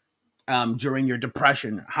you during your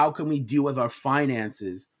depression? How can we deal with our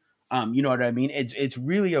finances? You know what I mean? It's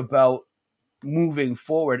really about moving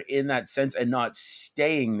forward in that sense and not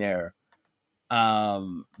staying there.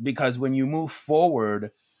 Because when you move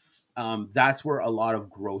forward, that's where a lot of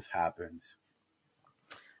growth happens.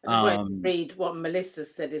 I just wanted to Um, read what Melissa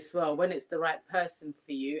said as well. When it's the right person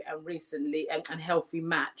for you and recently and healthy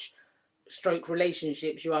match, stroke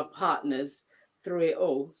relationships, you are partners through it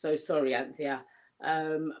all. So sorry, Anthea.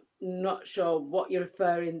 Not sure what you're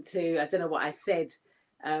referring to. I don't know what I said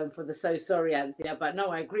for the so sorry, Anthea, but no,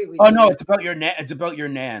 I agree with oh no, you. it's about your nan. It's about your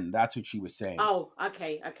nan. That's what she was saying. Oh,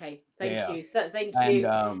 okay, okay. Thank Yeah, you. So thank and you.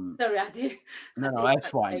 Sorry, I no, didn't that's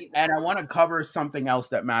fine. say And that. I want to cover something else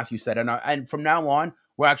that Matthew said, and from now on,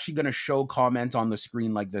 we're actually going to show comments on the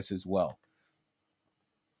screen like this as well.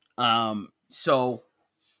 So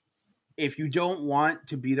if you don't want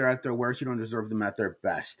to be there at their worst, you don't deserve them at their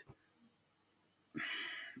best.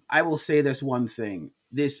 I will say this one thing.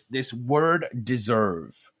 This word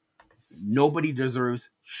deserve. Nobody deserves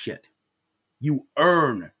shit. You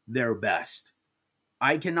earn their best.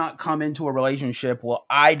 I cannot come into a relationship, well,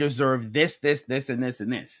 I deserve this, this, this, and this,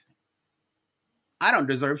 and this. I don't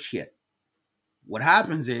deserve shit. What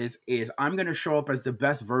happens is I'm going to show up as the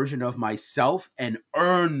best version of myself and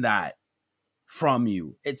earn that from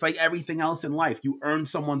you. It's like everything else in life. You earn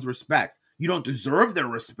someone's respect. You don't deserve their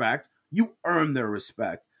respect. You earn their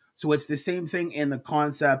respect. So it's the same thing in the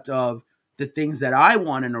concept of the things that I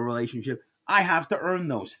want in a relationship. I have to earn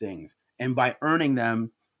those things. And by earning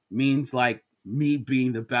them means like me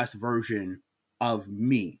being the best version of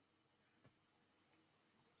me.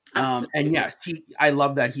 And Absolutely. yes, I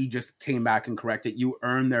love that he just came back and corrected. You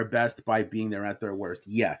earn their best by being there at their worst.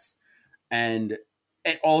 Yes. And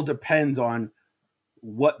it all depends on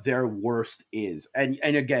what their worst is. And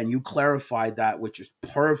again, you clarified that, which is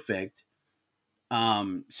perfect.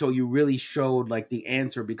 So you really showed like the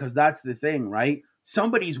answer, because that's the thing, right?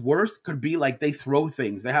 Somebody's worst could be like they throw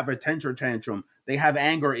things, they have a temper tantrum, they have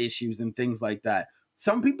anger issues and things like that.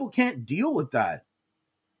 Some people can't deal with that.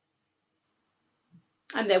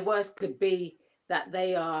 And their worst could be that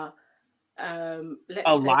they are, A let's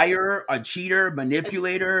say, liar, a cheater,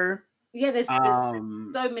 manipulator. yeah, there's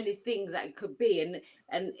Um, so many things that it could be.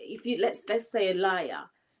 And if you, let's say a liar.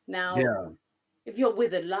 Now, yeah, if you're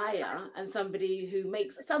with a liar and somebody who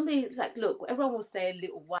makes somebody, it's like, look, everyone will say a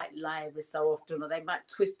little white lie every so often, or they might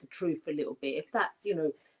twist the truth a little bit. If that's,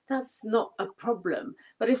 that's not a problem.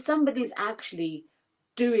 But if somebody's actually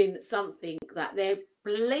doing something that they're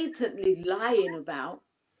blatantly lying about,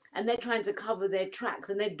 and they're trying to cover their tracks,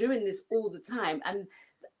 and they're doing this all the time, and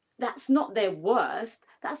that's not their worst,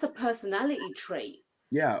 that's a personality trait.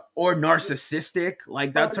 yeah, or narcissistic. Like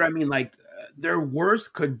Or that's what I mean. Like their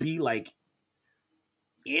worst could be like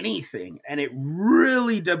anything, and it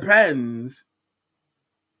really depends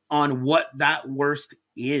on what that worst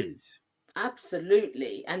is.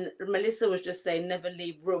 absolutely. And Melissa was just saying, never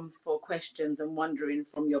leave room for questions and wondering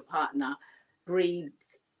from your partner.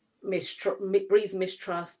 Breeds breeds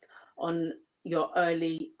mistrust on your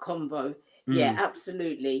early convo. Yeah, Mm.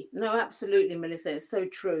 absolutely. No, absolutely, Melissa. It's so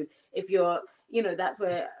true. If you're, that's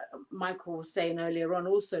where Michael was saying earlier on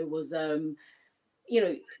also was,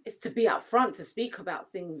 it's to be upfront, to speak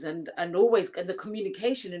about things, and always, and the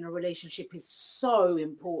communication in a relationship is so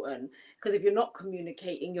important, because if you're not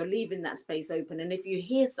communicating, you're leaving that space open. And if you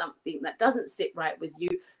hear something that doesn't sit right with you,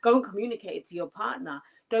 go and communicate it to your partner.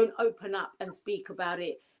 Don't open up and speak about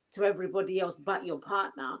it to everybody else but your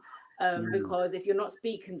partner. Mm. Because if you're not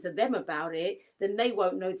speaking to them about it, then they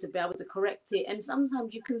won't know to be able to correct it. And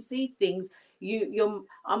sometimes you can see things,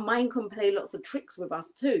 our mind can play lots of tricks with us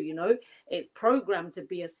too. It's programmed to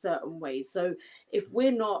be a certain way. So if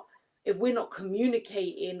we're not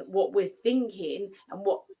communicating what we're thinking, and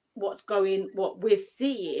what we're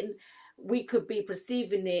seeing, we could be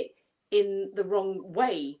perceiving it in the wrong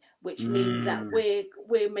way, which means that Mm.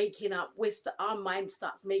 we're making up, our mind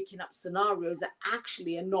starts making up scenarios that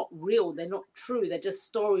actually are not real, they're not true, they're just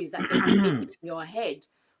stories that they've created in your head,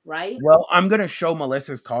 right? Well, I'm gonna show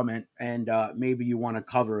Melissa's comment, and maybe you want to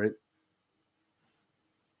cover it.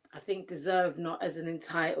 I think deserve, not as an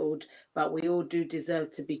entitled, but we all do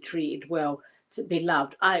deserve to be treated well, to be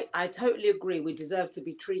loved. I totally agree. We deserve to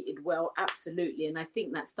be treated well, absolutely. And I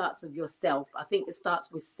think that starts with yourself. I think it starts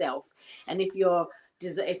with self. And if you're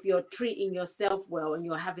treating yourself well, and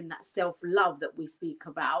you're having that self love that we speak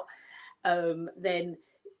about, then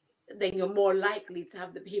you're more likely to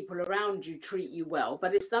have the people around you treat you well.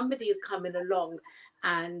 But if somebody is coming along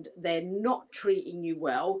and they're not treating you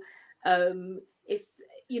well, it's,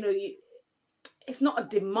 it's not a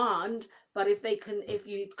demand, but if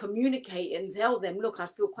you communicate and tell them, look, I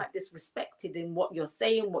feel quite disrespected in what you're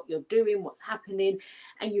saying, what you're doing, what's happening,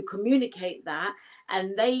 and you communicate that,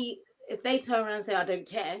 and if they turn around and say, I don't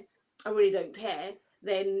care, I really don't care,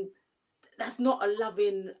 then that's not a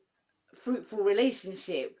loving, fruitful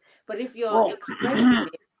relationship. But if you're Well, expressing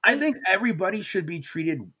it, I think everybody should be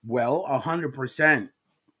treated well, 100%.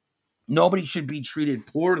 Nobody should be treated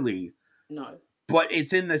poorly, no, but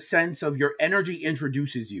it's in the sense of your energy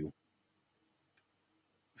introduces you,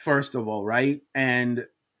 first of all, right? And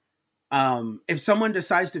if someone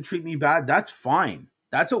decides to treat me bad, that's fine.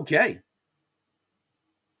 That's okay.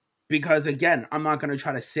 Because again, I'm not going to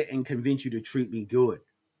try to sit and convince you to treat me good.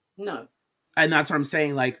 no, And that's what I'm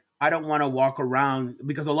saying. Like, I don't want to walk around,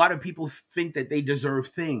 because a lot of people think that they deserve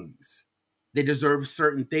things. They deserve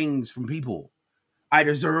certain things from people. I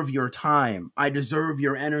deserve your time. I deserve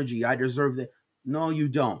your energy. I deserve that. No, you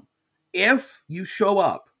don't. If you show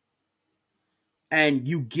up and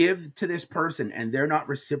you give to this person and they're not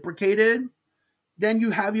reciprocated, then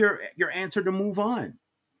you have your answer to move on.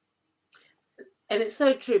 And it's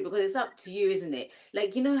so true because it's up to you, isn't it?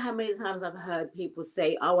 Like, you know how many times I've heard people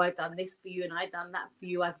say, "Oh, I've done this for you and I've done that for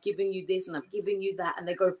you. I've given you this and I've given you that." And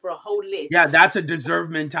they go for a whole list. Yeah, that's a deserve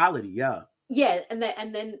mentality. Yeah. Yeah, and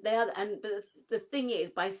then they are, and the thing is,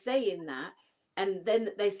 by saying that, and then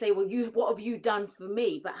they say, "Well, you, what have you done for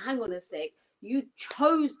me?" But hang on a sec, you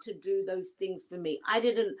chose to do those things for me. I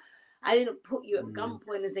didn't put you at Mm.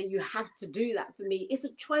 gunpoint and say you have to do that for me. It's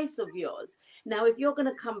a choice of yours. Now, if you're going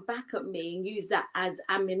to come back at me and use that as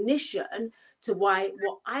ammunition to why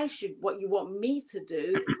what you want me to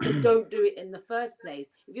do, then don't do it in the first place.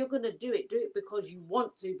 If you're going to do it because you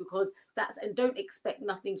want to, because that's, and don't expect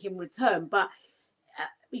nothing in return. But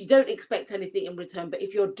you don't expect anything in return. But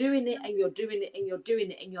if you're doing it and you're doing it and you're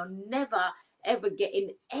doing it and you're never ever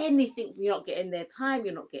getting anything, you're not getting their time,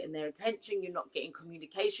 you're not getting their attention, you're not getting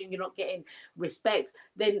communication, you're not getting respect,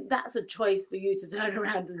 then that's a choice for you to turn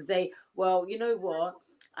around and say, well, you know what,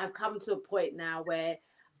 I've come to a point now where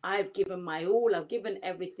I've given my all, I've given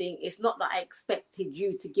everything. It's not that I expected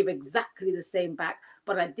you to give exactly the same back,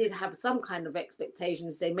 but I did have some kind of expectation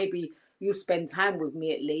to say, maybe you spend time with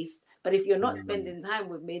me at least. But if you're not Mm. spending time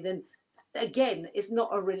with me, then again, it's not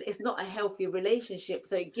a healthy relationship.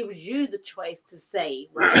 So it gives you the choice to say,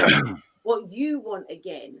 right, what you want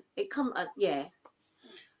again. It come yeah.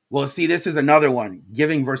 Well, see, this is another one: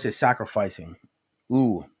 giving versus sacrificing.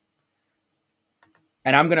 Ooh,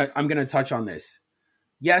 and I'm gonna touch on this.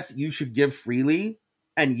 Yes, you should give freely,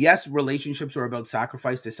 and yes, relationships are about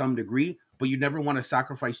sacrifice to some degree, but you never want to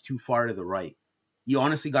sacrifice too far to the right. You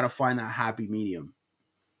honestly got to find that happy medium.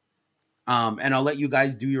 And I'll let you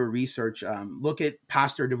guys do your research. Look at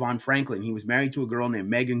Pastor Devon Franklin. He was married to a girl named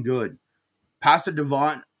Megan Good. Pastor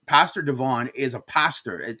Devon is a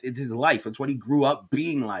pastor. It's his life. It's what he grew up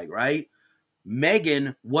being like, right?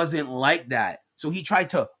 Megan wasn't like that. So he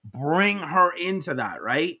tried to bring her into that,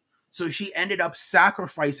 right? So she ended up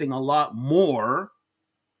sacrificing a lot more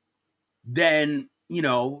than,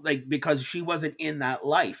 like, because she wasn't in that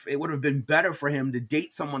life. It would have been better for him to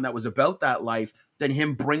date someone that was about that life than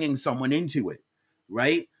him bringing someone into it,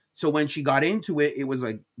 right? So when she got into it, it was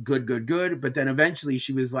like good, good, good. But then eventually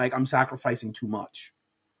she was like, I'm sacrificing too much.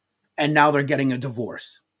 And now they're getting a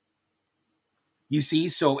divorce. You see?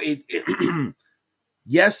 So it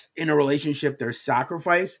yes, in a relationship, there's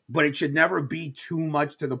sacrifice, but it should never be too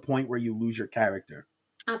much to the point where you lose your character.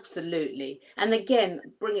 Absolutely. And again,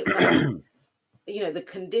 bring it back to, the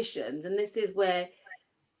conditions. And this is where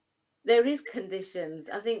there is conditions.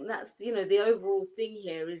 I think that's, the overall thing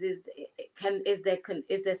here is is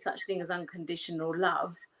there such thing as unconditional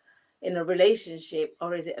love in a relationship,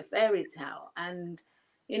 or is it a fairy tale? And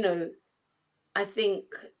you know I think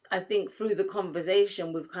through the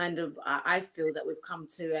conversation we've kind of, I feel that we've come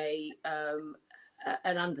to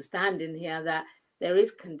an understanding here that there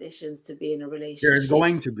is conditions to be in a There's relationship.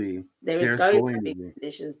 going to be. There is There's going to going to be be.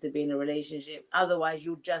 conditions to be in a relationship. Otherwise,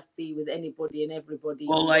 you'll just be with anybody and everybody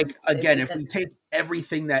Well, you want. like again, if we take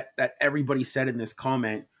everything that everybody said in this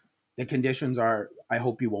comment, the conditions are: I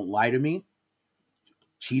hope you won't lie to me,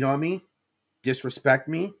 cheat on me, disrespect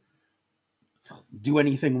me, do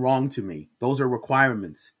anything wrong to me. Those are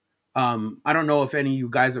requirements. I don't know if any of you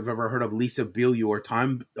guys have ever heard of Lisa Bilyeu or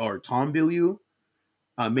Tom Bilyeu.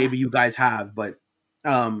 Right. Maybe you guys have, but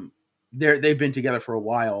um, they've been together for a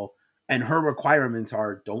while, and her requirements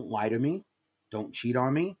are: don't lie to me, don't cheat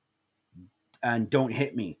on me, and don't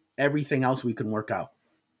hit me. Everything else we can work out.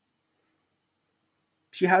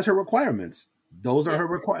 She has her requirements. Those are Yeah. her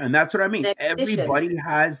requirements, and that's what I mean. They're conditions. Everybody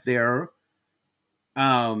has their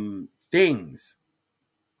things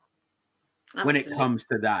when it Absolutely. comes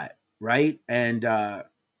to that, right? And at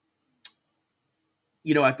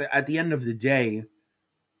the end of the day,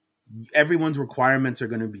 everyone's requirements are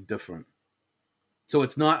going to be different. So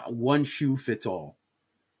it's not one shoe fits all.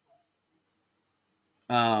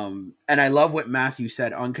 And I love what Matthew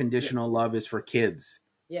said: Yeah. unconditional love is for kids.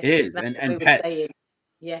 Yeah. It is, That's what we and were pets. saying.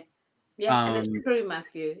 Yeah. Yeah. And it's Um, true,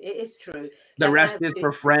 Matthew. It is true. the Like rest I is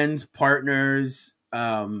for friends, partners.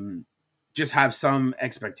 Just have some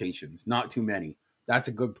expectations, not too many. That's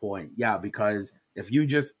a good point. Yeah, because if you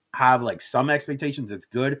just have like some expectations, it's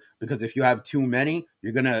good. Because if you have too many,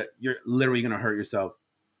 you're literally gonna hurt yourself.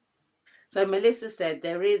 So Melissa said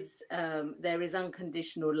there is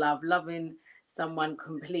unconditional love, loving someone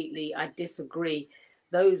completely. I disagree.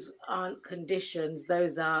 Those aren't conditions.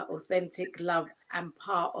 Those are authentic love and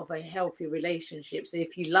part of a healthy relationship. So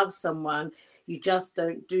if you love someone, you just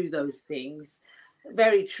don't do those things.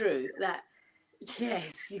 Very true. That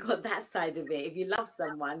yes, you got that side of it. If you love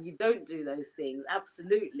someone, you don't do those things.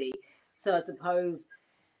 Absolutely. So I suppose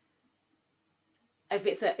if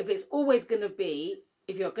it's always going to be,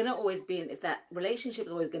 if you're going to always be in, if that relationship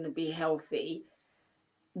is always going to be healthy,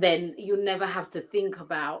 then you'll never have to think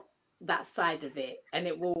about that side of it, and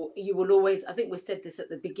you will always, I think we said this at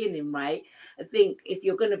the beginning, right? I think if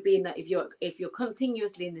you're going to be in that, if you're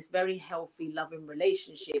continuously in this very healthy loving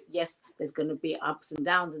relationship, yes, there's going to be ups and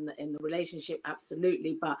downs in the relationship,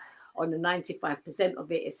 absolutely, but on the 95%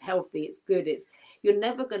 of it is healthy, it's good, it's, you're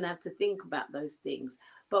never going to have to think about those things.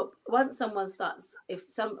 But once someone starts, if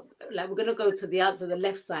some, like, we're going to go to the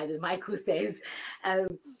left side, as Michael says,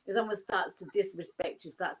 if someone starts to disrespect you,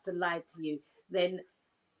 starts to lie to you, then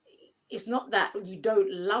it's not that you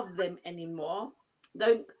don't love them anymore.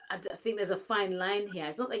 Don't, I think there's a fine line here.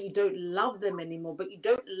 It's not that you don't love them anymore, but you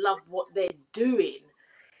don't love what they're doing.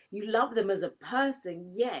 You love them as a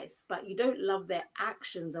person, yes, but you don't love their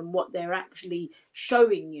actions and what they're actually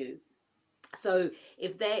showing you. So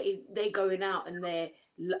if they're going out and they're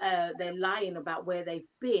lying about where they've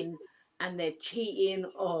been, and they're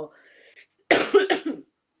cheating, or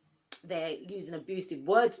they're using abusive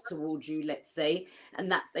words towards you, let's say,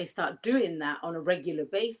 and that's, they start doing that on a regular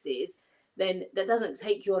basis, then that doesn't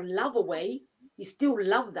take your love away. You still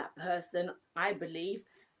love that person, I believe.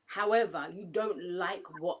 However, you don't like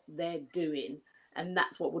what they're doing, and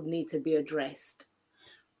that's what would need to be addressed.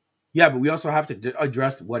 Yeah, but we also have to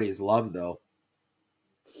address what is love, though.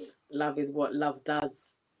 Love is what love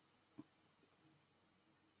does.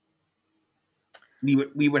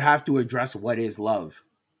 We would have to address what is love,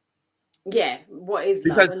 Yeah, what is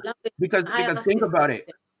love? because And love is, because I because asked think this about question.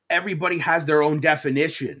 it. Everybody has their own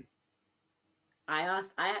definition. I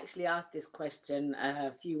actually asked this question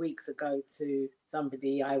a few weeks ago to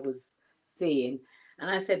somebody I was seeing, and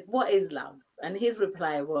I said, "What is love?" And his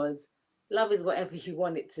reply was, "Love is whatever you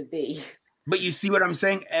want it to be." But you see what I'm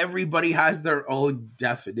saying? Everybody has their own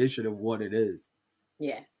definition of what it is.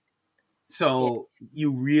 Yeah, yeah. So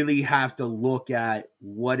you really have to look at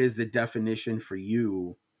what is the definition for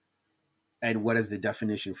you and what is the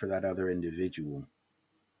definition for that other individual.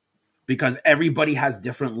 Because everybody has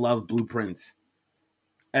different love blueprints.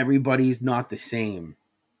 Everybody's not the same.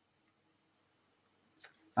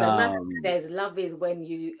 So Matthew Um, says, "Love is when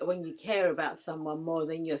you care about someone more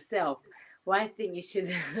than yourself." Well, I think you should.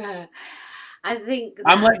 I think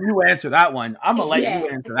I'm that, letting you answer that one. I'm gonna let you yeah,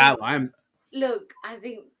 I answer that think, one. look, I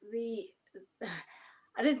think the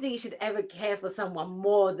I don't think you should ever care for someone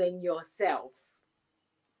more than yourself.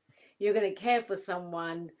 You're going to care for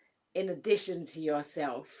someone in addition to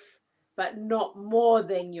yourself, but not more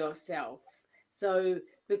than yourself. So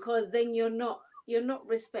because then you're not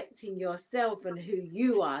respecting yourself and who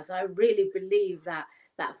you are. So I really believe that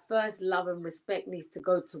that first love and respect needs to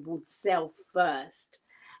go towards self first,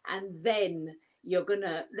 and then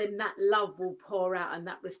then that love will pour out and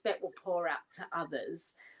that respect will pour out to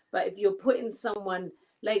others. But if you're putting someone,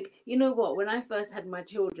 like, you know what, when I first had my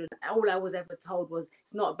children, all I was ever told was,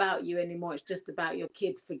 it's not about you anymore, it's just about your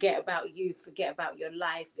kids. Forget about you, forget about your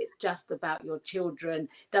life, it's just about your children.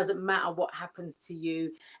 Doesn't matter what happens to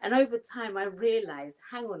you. And over time I realized,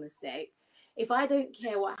 hang on a sec, if I don't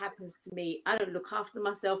care what happens to me, I don't look after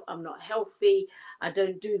myself, I'm not healthy, I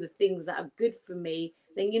don't do the things that are good for me,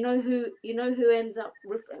 then you know who ends up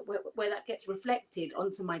where that gets reflected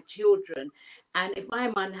onto my children. And if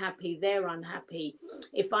I'm unhappy, they're unhappy.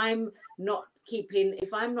 If I'm not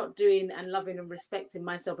doing and loving and respecting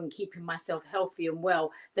myself and keeping myself healthy and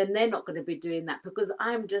well, then they're not going to be doing that, because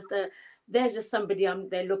there's just somebody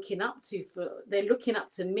they're looking up to, they're looking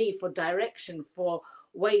up to me for direction, for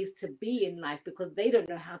ways to be in life, because they don't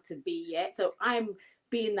know how to be yet. So I'm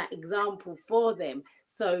being that example for them.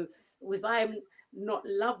 So if I'm not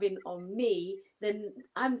loving on me, then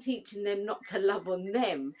I'm teaching them not to love on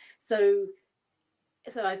them. So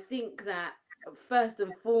I think that first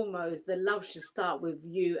and foremost, the love should start with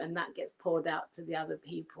you, and that gets poured out to the other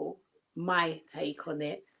people. My take on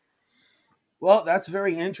it. well, that's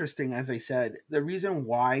very interesting. As I said, the reason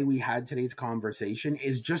why we had today's conversation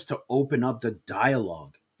is just to open up the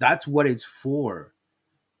dialogue. That's what it's for.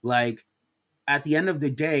 Like, at the end of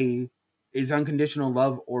the day, is unconditional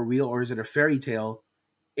love or real, or is it a fairy tale?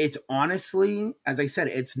 It's honestly, as I said,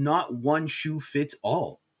 it's not one shoe fits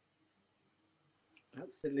all.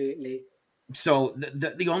 Absolutely. So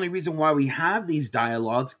the only reason why we have these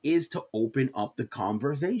dialogues is to open up the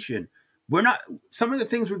conversation. We're not, some of the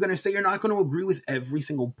things we're going to say, you're not going to agree with every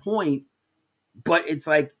single point, but it's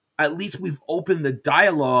like, at least we've opened the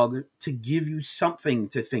dialogue to give you something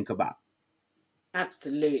to think about.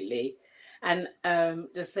 Absolutely. And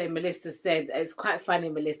just so Melissa said, it's quite funny,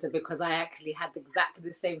 Melissa, because I actually had exactly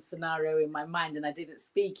the same scenario in my mind and I didn't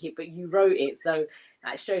speak it, but you wrote it. So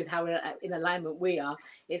that shows how in alignment we are.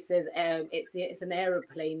 It says it's an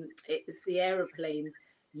aeroplane. It's the aeroplane.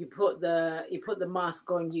 You put the mask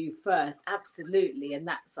on you first. Absolutely. And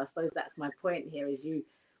that's, I suppose that's my point here, is you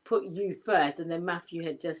put you first. And then Matthew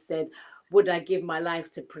had just said, would I give my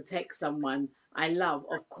life to protect someone I love?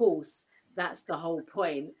 Of course, that's the whole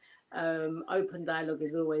point. Open dialogue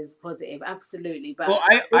is always positive, absolutely. But Well,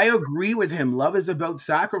 I agree with him. Love is about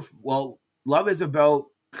sacrifice. Well, love is about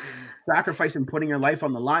sacrifice and putting your life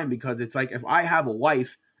on the line, because it's like, if I have a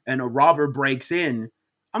wife and a robber breaks in,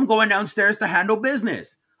 I'm going downstairs to handle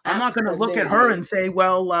business. I'm not going to look at her absolutely, and say,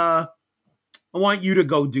 well, I want you to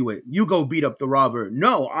go do it. You go beat up the robber.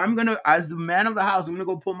 No, I'm going to, as the man of the house, I'm going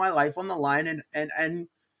to go put my life on the line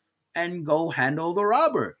and go handle the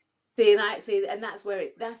robber. see, and I see, and that's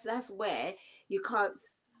where you can't.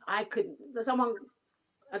 I could someone.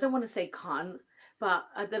 I don't want to say can't, but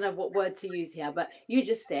I don't know what word to use here. But you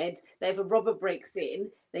just said that if a robber breaks in,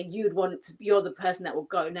 then you're the person that will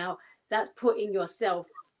go. Now that's putting yourself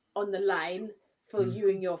on the line for Mhm. you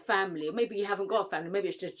and your family. Maybe you haven't got a family. Maybe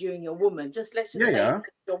it's just you and your woman. Just let's Yeah, just say it's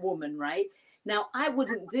yeah. your woman, right? Now I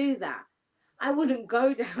wouldn't do that. I wouldn't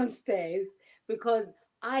go downstairs because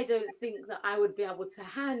I don't think that I would be able to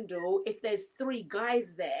handle if there's three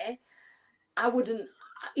guys there. I wouldn't,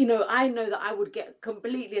 I know that I would get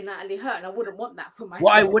completely and utterly hurt, and I wouldn't want that for Well,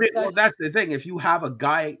 I myself. wouldn't. So Well, that's the thing. If you have a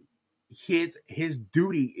guy, his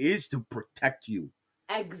duty is to protect you.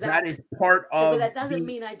 That is exactly. part But of that doesn't the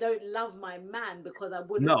mean I don't love my man because I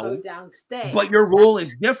wouldn't go no. downstairs. But your That role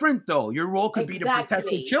is different, though. Your role could be to protect the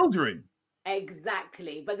exactly. children.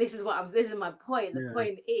 Exactly. But this is my point. The Yeah.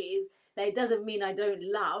 point is that it doesn't mean I don't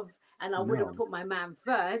love and I wouldn't No. put my man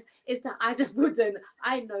first. It's that I just wouldn't.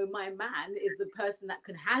 I know my man is the person that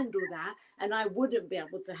can handle that, and I wouldn't be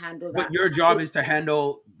able to handle But that. your job It's, is to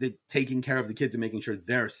handle the taking care of the kids and making sure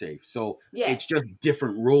they're safe. So yeah, it's just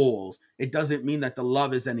different roles. It doesn't mean that the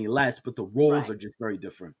love is any less, but the roles right. are just very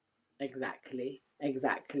different. Exactly.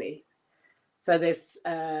 Exactly. So this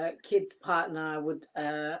kid's partner, I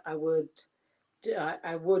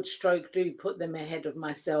would stroke do put them ahead of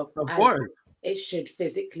myself Of as course. it should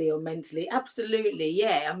physically or mentally. Absolutely,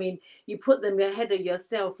 yeah. I mean, you put them ahead of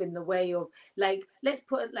yourself in the way of like, let's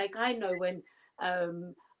put it like I know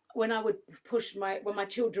um when I would when my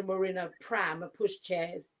children were in a pram, a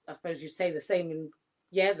pushchair. I suppose you say the same in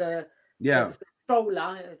yeah Yeah. the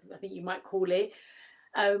stroller. I think you might call it.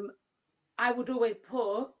 Um, I would always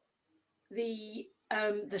put the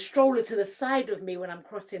stroller to the side of me when I'm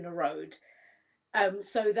crossing a road,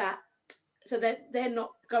 so that they're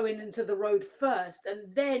not going into the road first,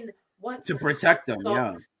 and then once To the car protect them.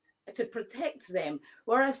 Yeah. stops, to protect them.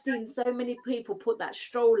 Where I've seen so many people put that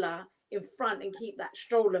stroller in front and keep that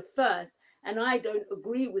stroller first, and I don't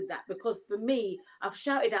agree with that, because for me, I've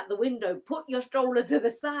shouted out the window, put your stroller to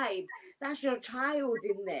the side. That's your child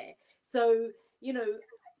in there. So, you know,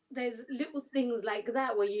 there's little things like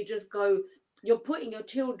that where you just go, you're putting your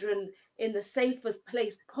children in the safest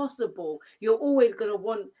place possible. You're always going to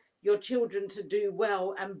want your children to do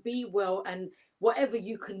well and be well, and whatever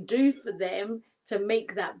you can do for them to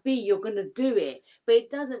make that be, you're going to do it. But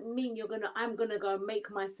it doesn't mean I'm going to go and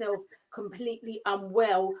make myself completely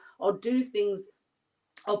unwell or do things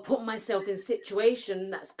or put myself in a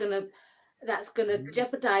situation that's gonna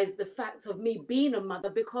jeopardize the fact of me being a mother,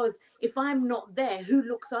 because if I'm not there, who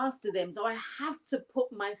looks after them? So I have to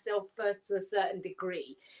put myself first to a certain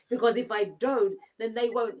degree, because if I don't, then they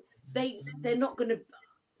won't. They're not gonna.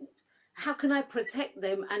 How can I protect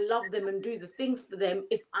them and love them and do the things for them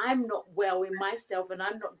if I'm not well in myself and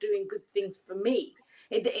I'm not doing good things for me?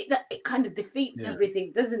 It kind of defeats Yeah.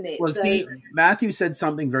 everything, doesn't it? Well, So see, Matthew said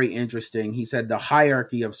something very interesting. He said the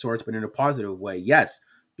hierarchy of sorts, but in a positive way. Yes,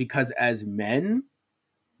 because as men,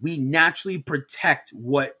 we naturally protect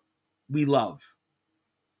what we love.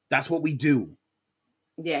 That's what we do.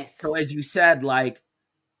 So yes, as you said, like,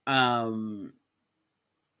 um,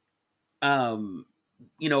 um,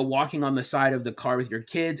 walking on the side of the car with your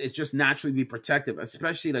kids, it's just naturally be protective,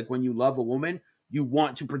 especially like when you love a woman, you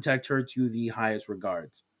want to protect her to the highest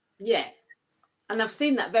regards. yeah. And I've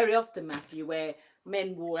seen that very often, Matthew, where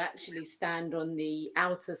men will actually stand on the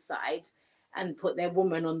outer side and put their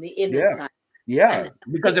woman on the inner Yeah. side. And Yeah. I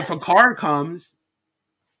Because think if that's a car comes,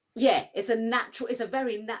 Yeah, it's a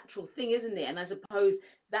very natural thing, isn't it? And I suppose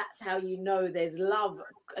that's how you know there's love,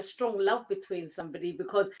 a strong love between somebody,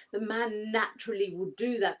 because the man naturally will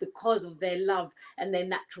do that because of their love and their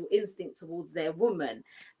natural instinct towards their woman.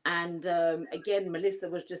 And again, Melissa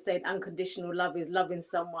was just saying unconditional love is loving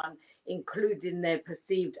someone, including their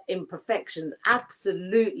perceived imperfections.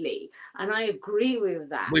 Absolutely. And I agree with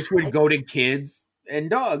that. which would go to kids and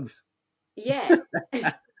dogs. Yeah.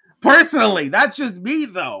 Personally, that's just me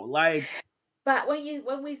though. Like, But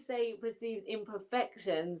when we say perceived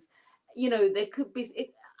imperfections, there could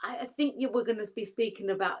be. I think we're going to be speaking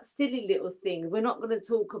about silly little things. We're not going to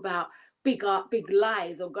talk about big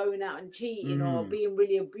lies, or going out and cheating, or mm, being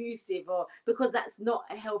really abusive, or because that's not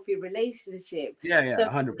a healthy relationship. yeah, yeah, So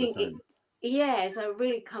I think 100%. yeah, so it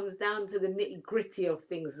really comes down to the nitty gritty of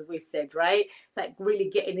things, as we said, right? Like really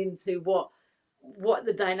getting into what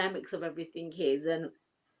the dynamics of everything is. And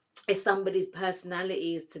if somebody's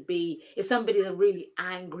personality is to be, if somebody's a really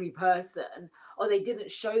angry person, or they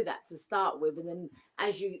didn't show that to start with, and then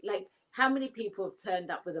as you like, how many people have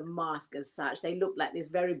turned up with a mask as such? They look like this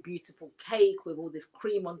very beautiful cake with all this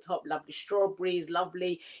cream on top, lovely strawberries,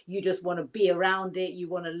 lovely. You just want to be around it, you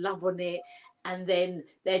want to love on it, and then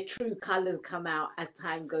their true colors come out as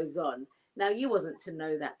time goes on. Now, you wasn't to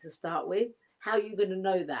know that to start with. How are you going to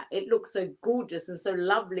know that? It looked so gorgeous and so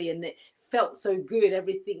lovely, and it felt so good.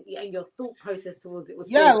 Everything, and your thought process towards it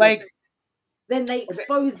was so Yeah, good. Then they okay,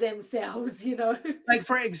 expose themselves, you know. like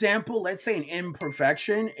for example, let's say an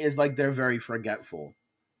imperfection is like they're very forgetful.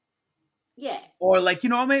 Yeah, Or like,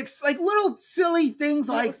 I mean, it's like little silly things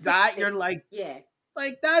little like silly that. things. You're Yeah,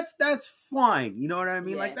 like that's fine. You know what I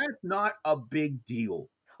mean? Like yeah. that's not a big deal.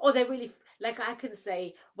 Or they're really, like, I can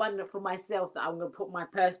say one for myself, that I'm going to put my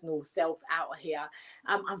personal self out here.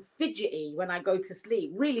 I'm fidgety when I go to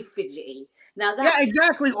sleep, really fidgety. Now Yeah, that,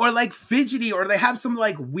 exactly. Or like fidgety, or they have some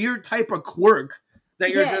like weird type of quirk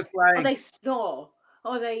that you're yeah, just or like, they snore,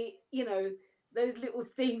 or they, those little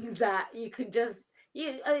things that you can just,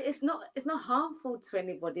 it's not harmful to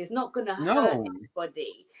anybody. It's not going to hurt no.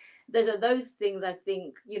 anybody. Those are those things, I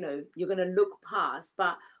think, you're going to look past.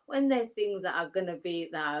 But when there are things that are going to be,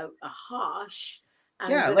 that are harsh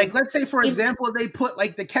and Yeah, going to like let's say for imp- example, they put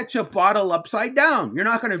like the ketchup bottle upside down. You're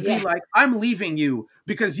not gonna be yeah, like, I'm leaving you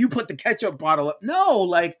because you put the ketchup bottle up. No,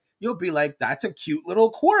 like you'll be like, that's a cute little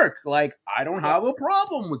quirk. Like, I don't yeah, have a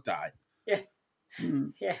problem with that. yeah, Hmm.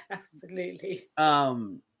 yeah, absolutely.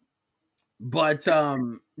 Um, but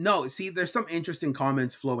no, see, there's some interesting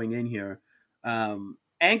comments flowing in here.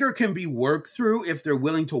 Anger can be worked through if they're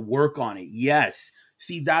willing to work on it. Yes.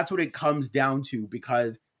 See, that's what it comes down to,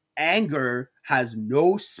 because anger has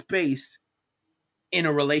no space in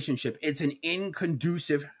a relationship. It's an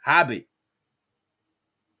inconducive habit,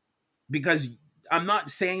 because I'm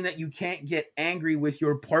not saying that you can't get angry with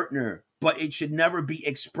your partner, but it should never be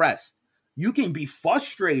expressed. You can be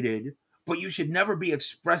frustrated, but you should never be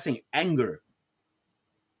expressing anger.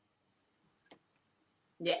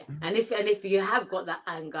 Yeah, and if you have got that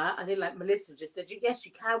anger, I think like Melissa just said, yes,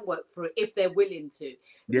 you can work for it if they're willing to.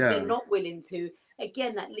 If they're Yeah. not willing to,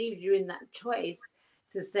 again, that leaves you in that choice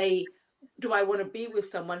to say, do I want to be with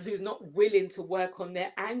someone who's not willing to work on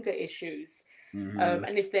their anger issues? Mm-hmm.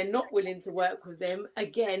 And if they're not willing to work with them,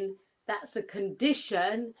 again, that's a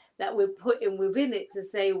condition that we're putting within it to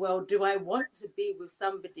say, well, do I want to be with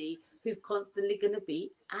somebody who's constantly going to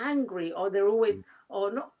be angry, or they're always,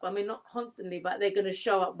 or not, I mean, not constantly, but they're going to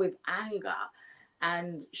show up with anger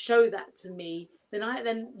and show that to me,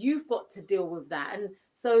 then you've got to deal with that. And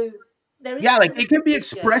so there is Yeah, that like it can be condition.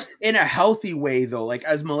 expressed in a healthy way though. Like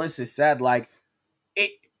as Melissa said, like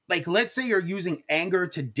it, like let's say you're using anger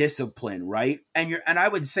to discipline, right? And I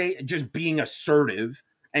would say just being assertive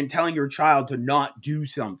and telling your child to not do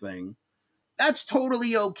something, that's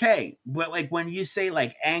totally okay. But like when you say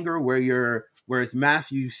like anger where you're, whereas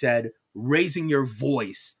Matthew said raising your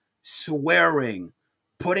voice, swearing,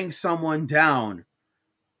 putting someone down,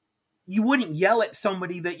 you wouldn't yell at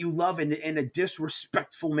somebody that you love in a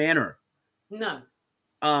disrespectful manner. No,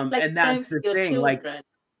 like And you don't that's for the your thing. Like children.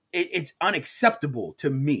 it's unacceptable to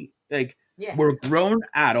me. Like Yeah, we're grown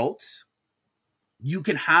adults. You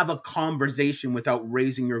can have a conversation without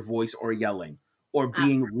raising your voice or yelling or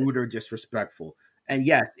being absolutely. rude or disrespectful. And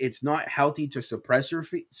yes, it's not healthy to suppress your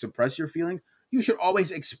feelings. You should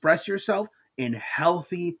always express yourself in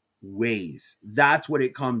healthy ways. That's what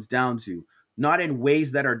it comes down to, not in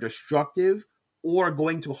ways that are destructive or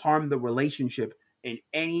going to harm the relationship in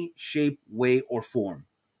any shape, way, or form.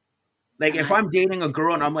 Like And if I I'm dating a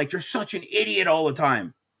girl and I'm like, "You're such an idiot all the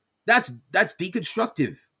time," that's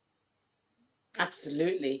deconstructive.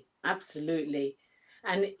 absolutely, absolutely.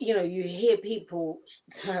 And you hear people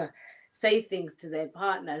say things to their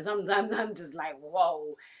partner. Sometimes I'm just like,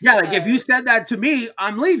 whoa. Yeah, like if you um said that to me,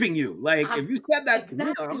 I'm leaving you. Like I'm if you said that to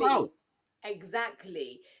me, I'm out. exactly,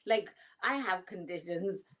 exactly. Like I have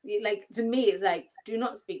conditions. Like to me, it's like, do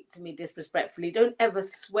not speak to me disrespectfully. Don't ever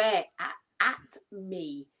swear at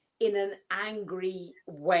me in an angry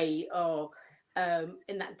way or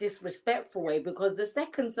in that disrespectful way. Because the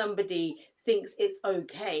second somebody thinks it's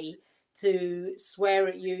okay to swear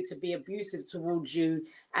at you, to be abusive towards you,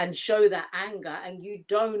 and show that anger, and you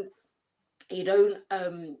don't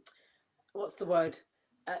what's the word?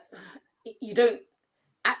 Uh, you don't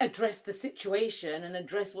address the situation and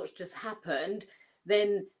address what's just happened,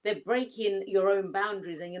 then they're breaking your own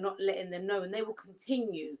boundaries and you're not letting them know, and they will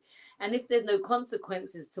continue. And if there's no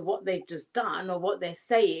consequences to what they've just done or what they're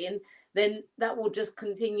saying, then that will just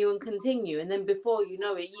continue and continue. And then before you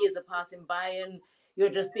know it, years are passing by and you're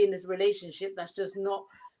just being in this relationship that's just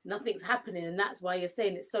nothing's happening. And that's why you're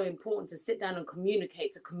saying it's so important to sit down and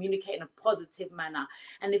communicate, to communicate in a positive manner.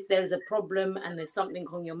 And if there's a problem and there's something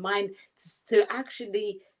on your mind, to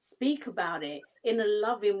actually speak about it in a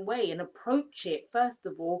loving way and approach it. First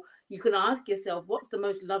of all, you can ask yourself, what's the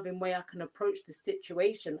most loving way I can approach this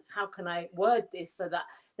situation? How can I word this so that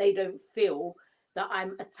they don't feel that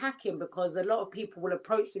I'm attacking? Because a lot of people will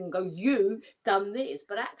approach and go, you done this.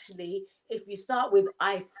 But actually, if you start with,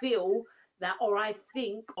 I feel that, or I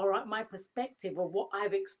think, or my perspective of what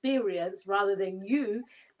I've experienced rather than you,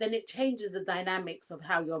 then it changes the dynamics of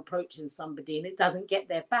how you're approaching somebody, and it doesn't get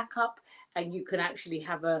their back up, and you can actually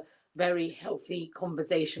have a very healthy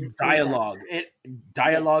conversation through that. Yeah,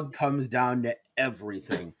 Dialogue comes down to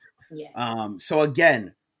everything. yeah, So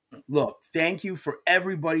again, look, thank you for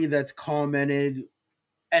everybody that's commented.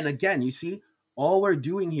 And again, you see, all we're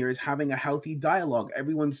doing here is having a healthy dialogue.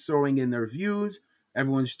 Everyone's throwing in their views,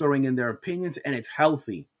 everyone's throwing in their opinions, and it's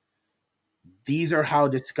healthy. These are how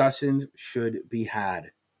discussions should be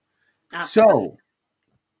had. absolutely. So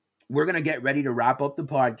we're going to get ready to wrap up the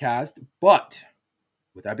podcast. But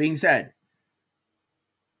with that being said,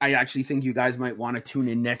 I actually think you guys might want to tune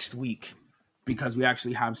in next week because we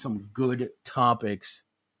actually have some good topics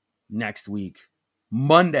next week.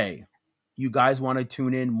 Monday, you guys want to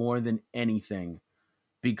tune in more than anything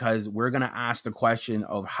because we're going to ask the question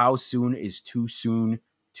of how soon is too soon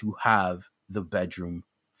to have the bedroom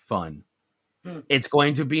fun. Hmm. It's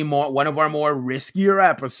going to be one of our more riskier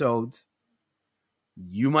episodes.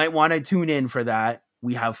 You might want to tune in for that.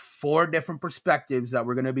 We have 4 different perspectives that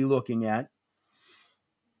we're going to be looking at.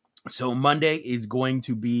 So Monday is going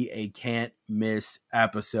to be a can't miss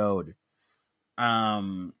episode.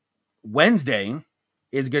 Wednesday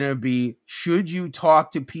is going to be, should you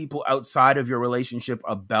talk to people outside of your relationship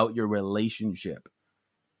about your relationship?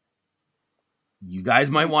 You guys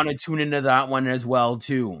might want to tune into that one as well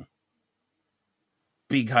too.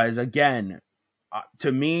 Because again,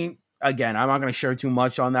 to me, again, I'm not going to share too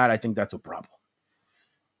much on that. I think that's a problem.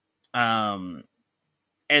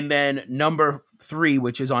 And then number 3,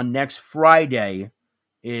 which is on next Friday,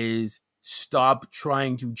 is stop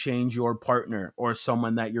trying to change your partner or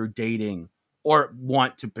someone that you're dating or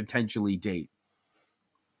want to potentially date.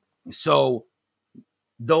 So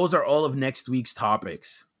those are all of next week's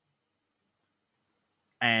topics.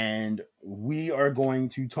 And we are going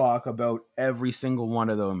to talk about every single one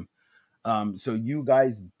of them. So you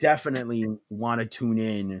guys definitely want to tune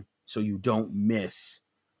in so you don't miss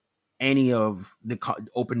any of the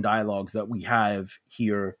open dialogues that we have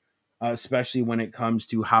here, especially when it comes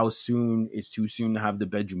to how soon it's too soon to have the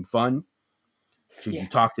bedroom fun. Should you Yeah,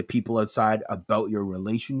 talk to people outside about your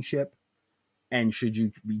relationship? And should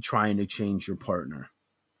you be trying to change your partner?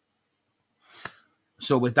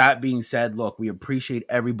 So, with that being said, look, we appreciate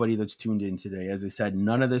everybody that's tuned in today. As I said,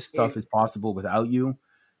 none of this stuff yeah, is possible without you.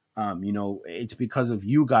 It's because of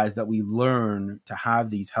you guys that we learn to have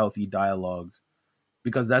these healthy dialogues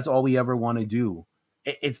because that's all we ever want to do.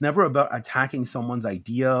 It's never about attacking someone's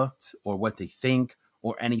idea or what they think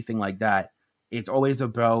or anything like that. It's always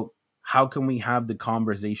about how can we have the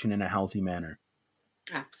conversation in a healthy manner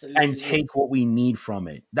and absolutely. take what we need from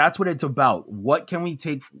it. That's what it's about. What can we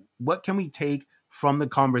take from the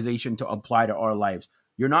conversation to apply to our lives?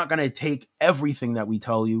 You're not going to take everything that we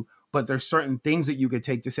tell you, but there's certain things that you could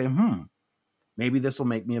take to say, maybe this will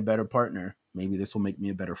make me a better partner. Maybe this will make me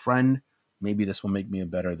a better friend. Maybe this will make me a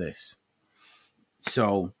better this.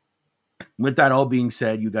 So, with that all being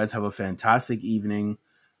said, you guys have a fantastic evening.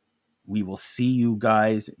 We will see you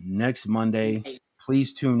guys next Monday. Yeah.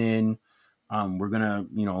 Please tune in. We're gonna,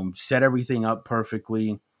 set everything up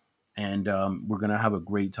perfectly, and we're gonna have a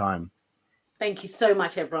great time. Thank you so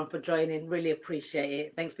much, everyone, for joining. Really appreciate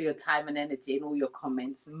it. Thanks for your time and energy and all your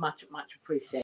comments. Much, much appreciated.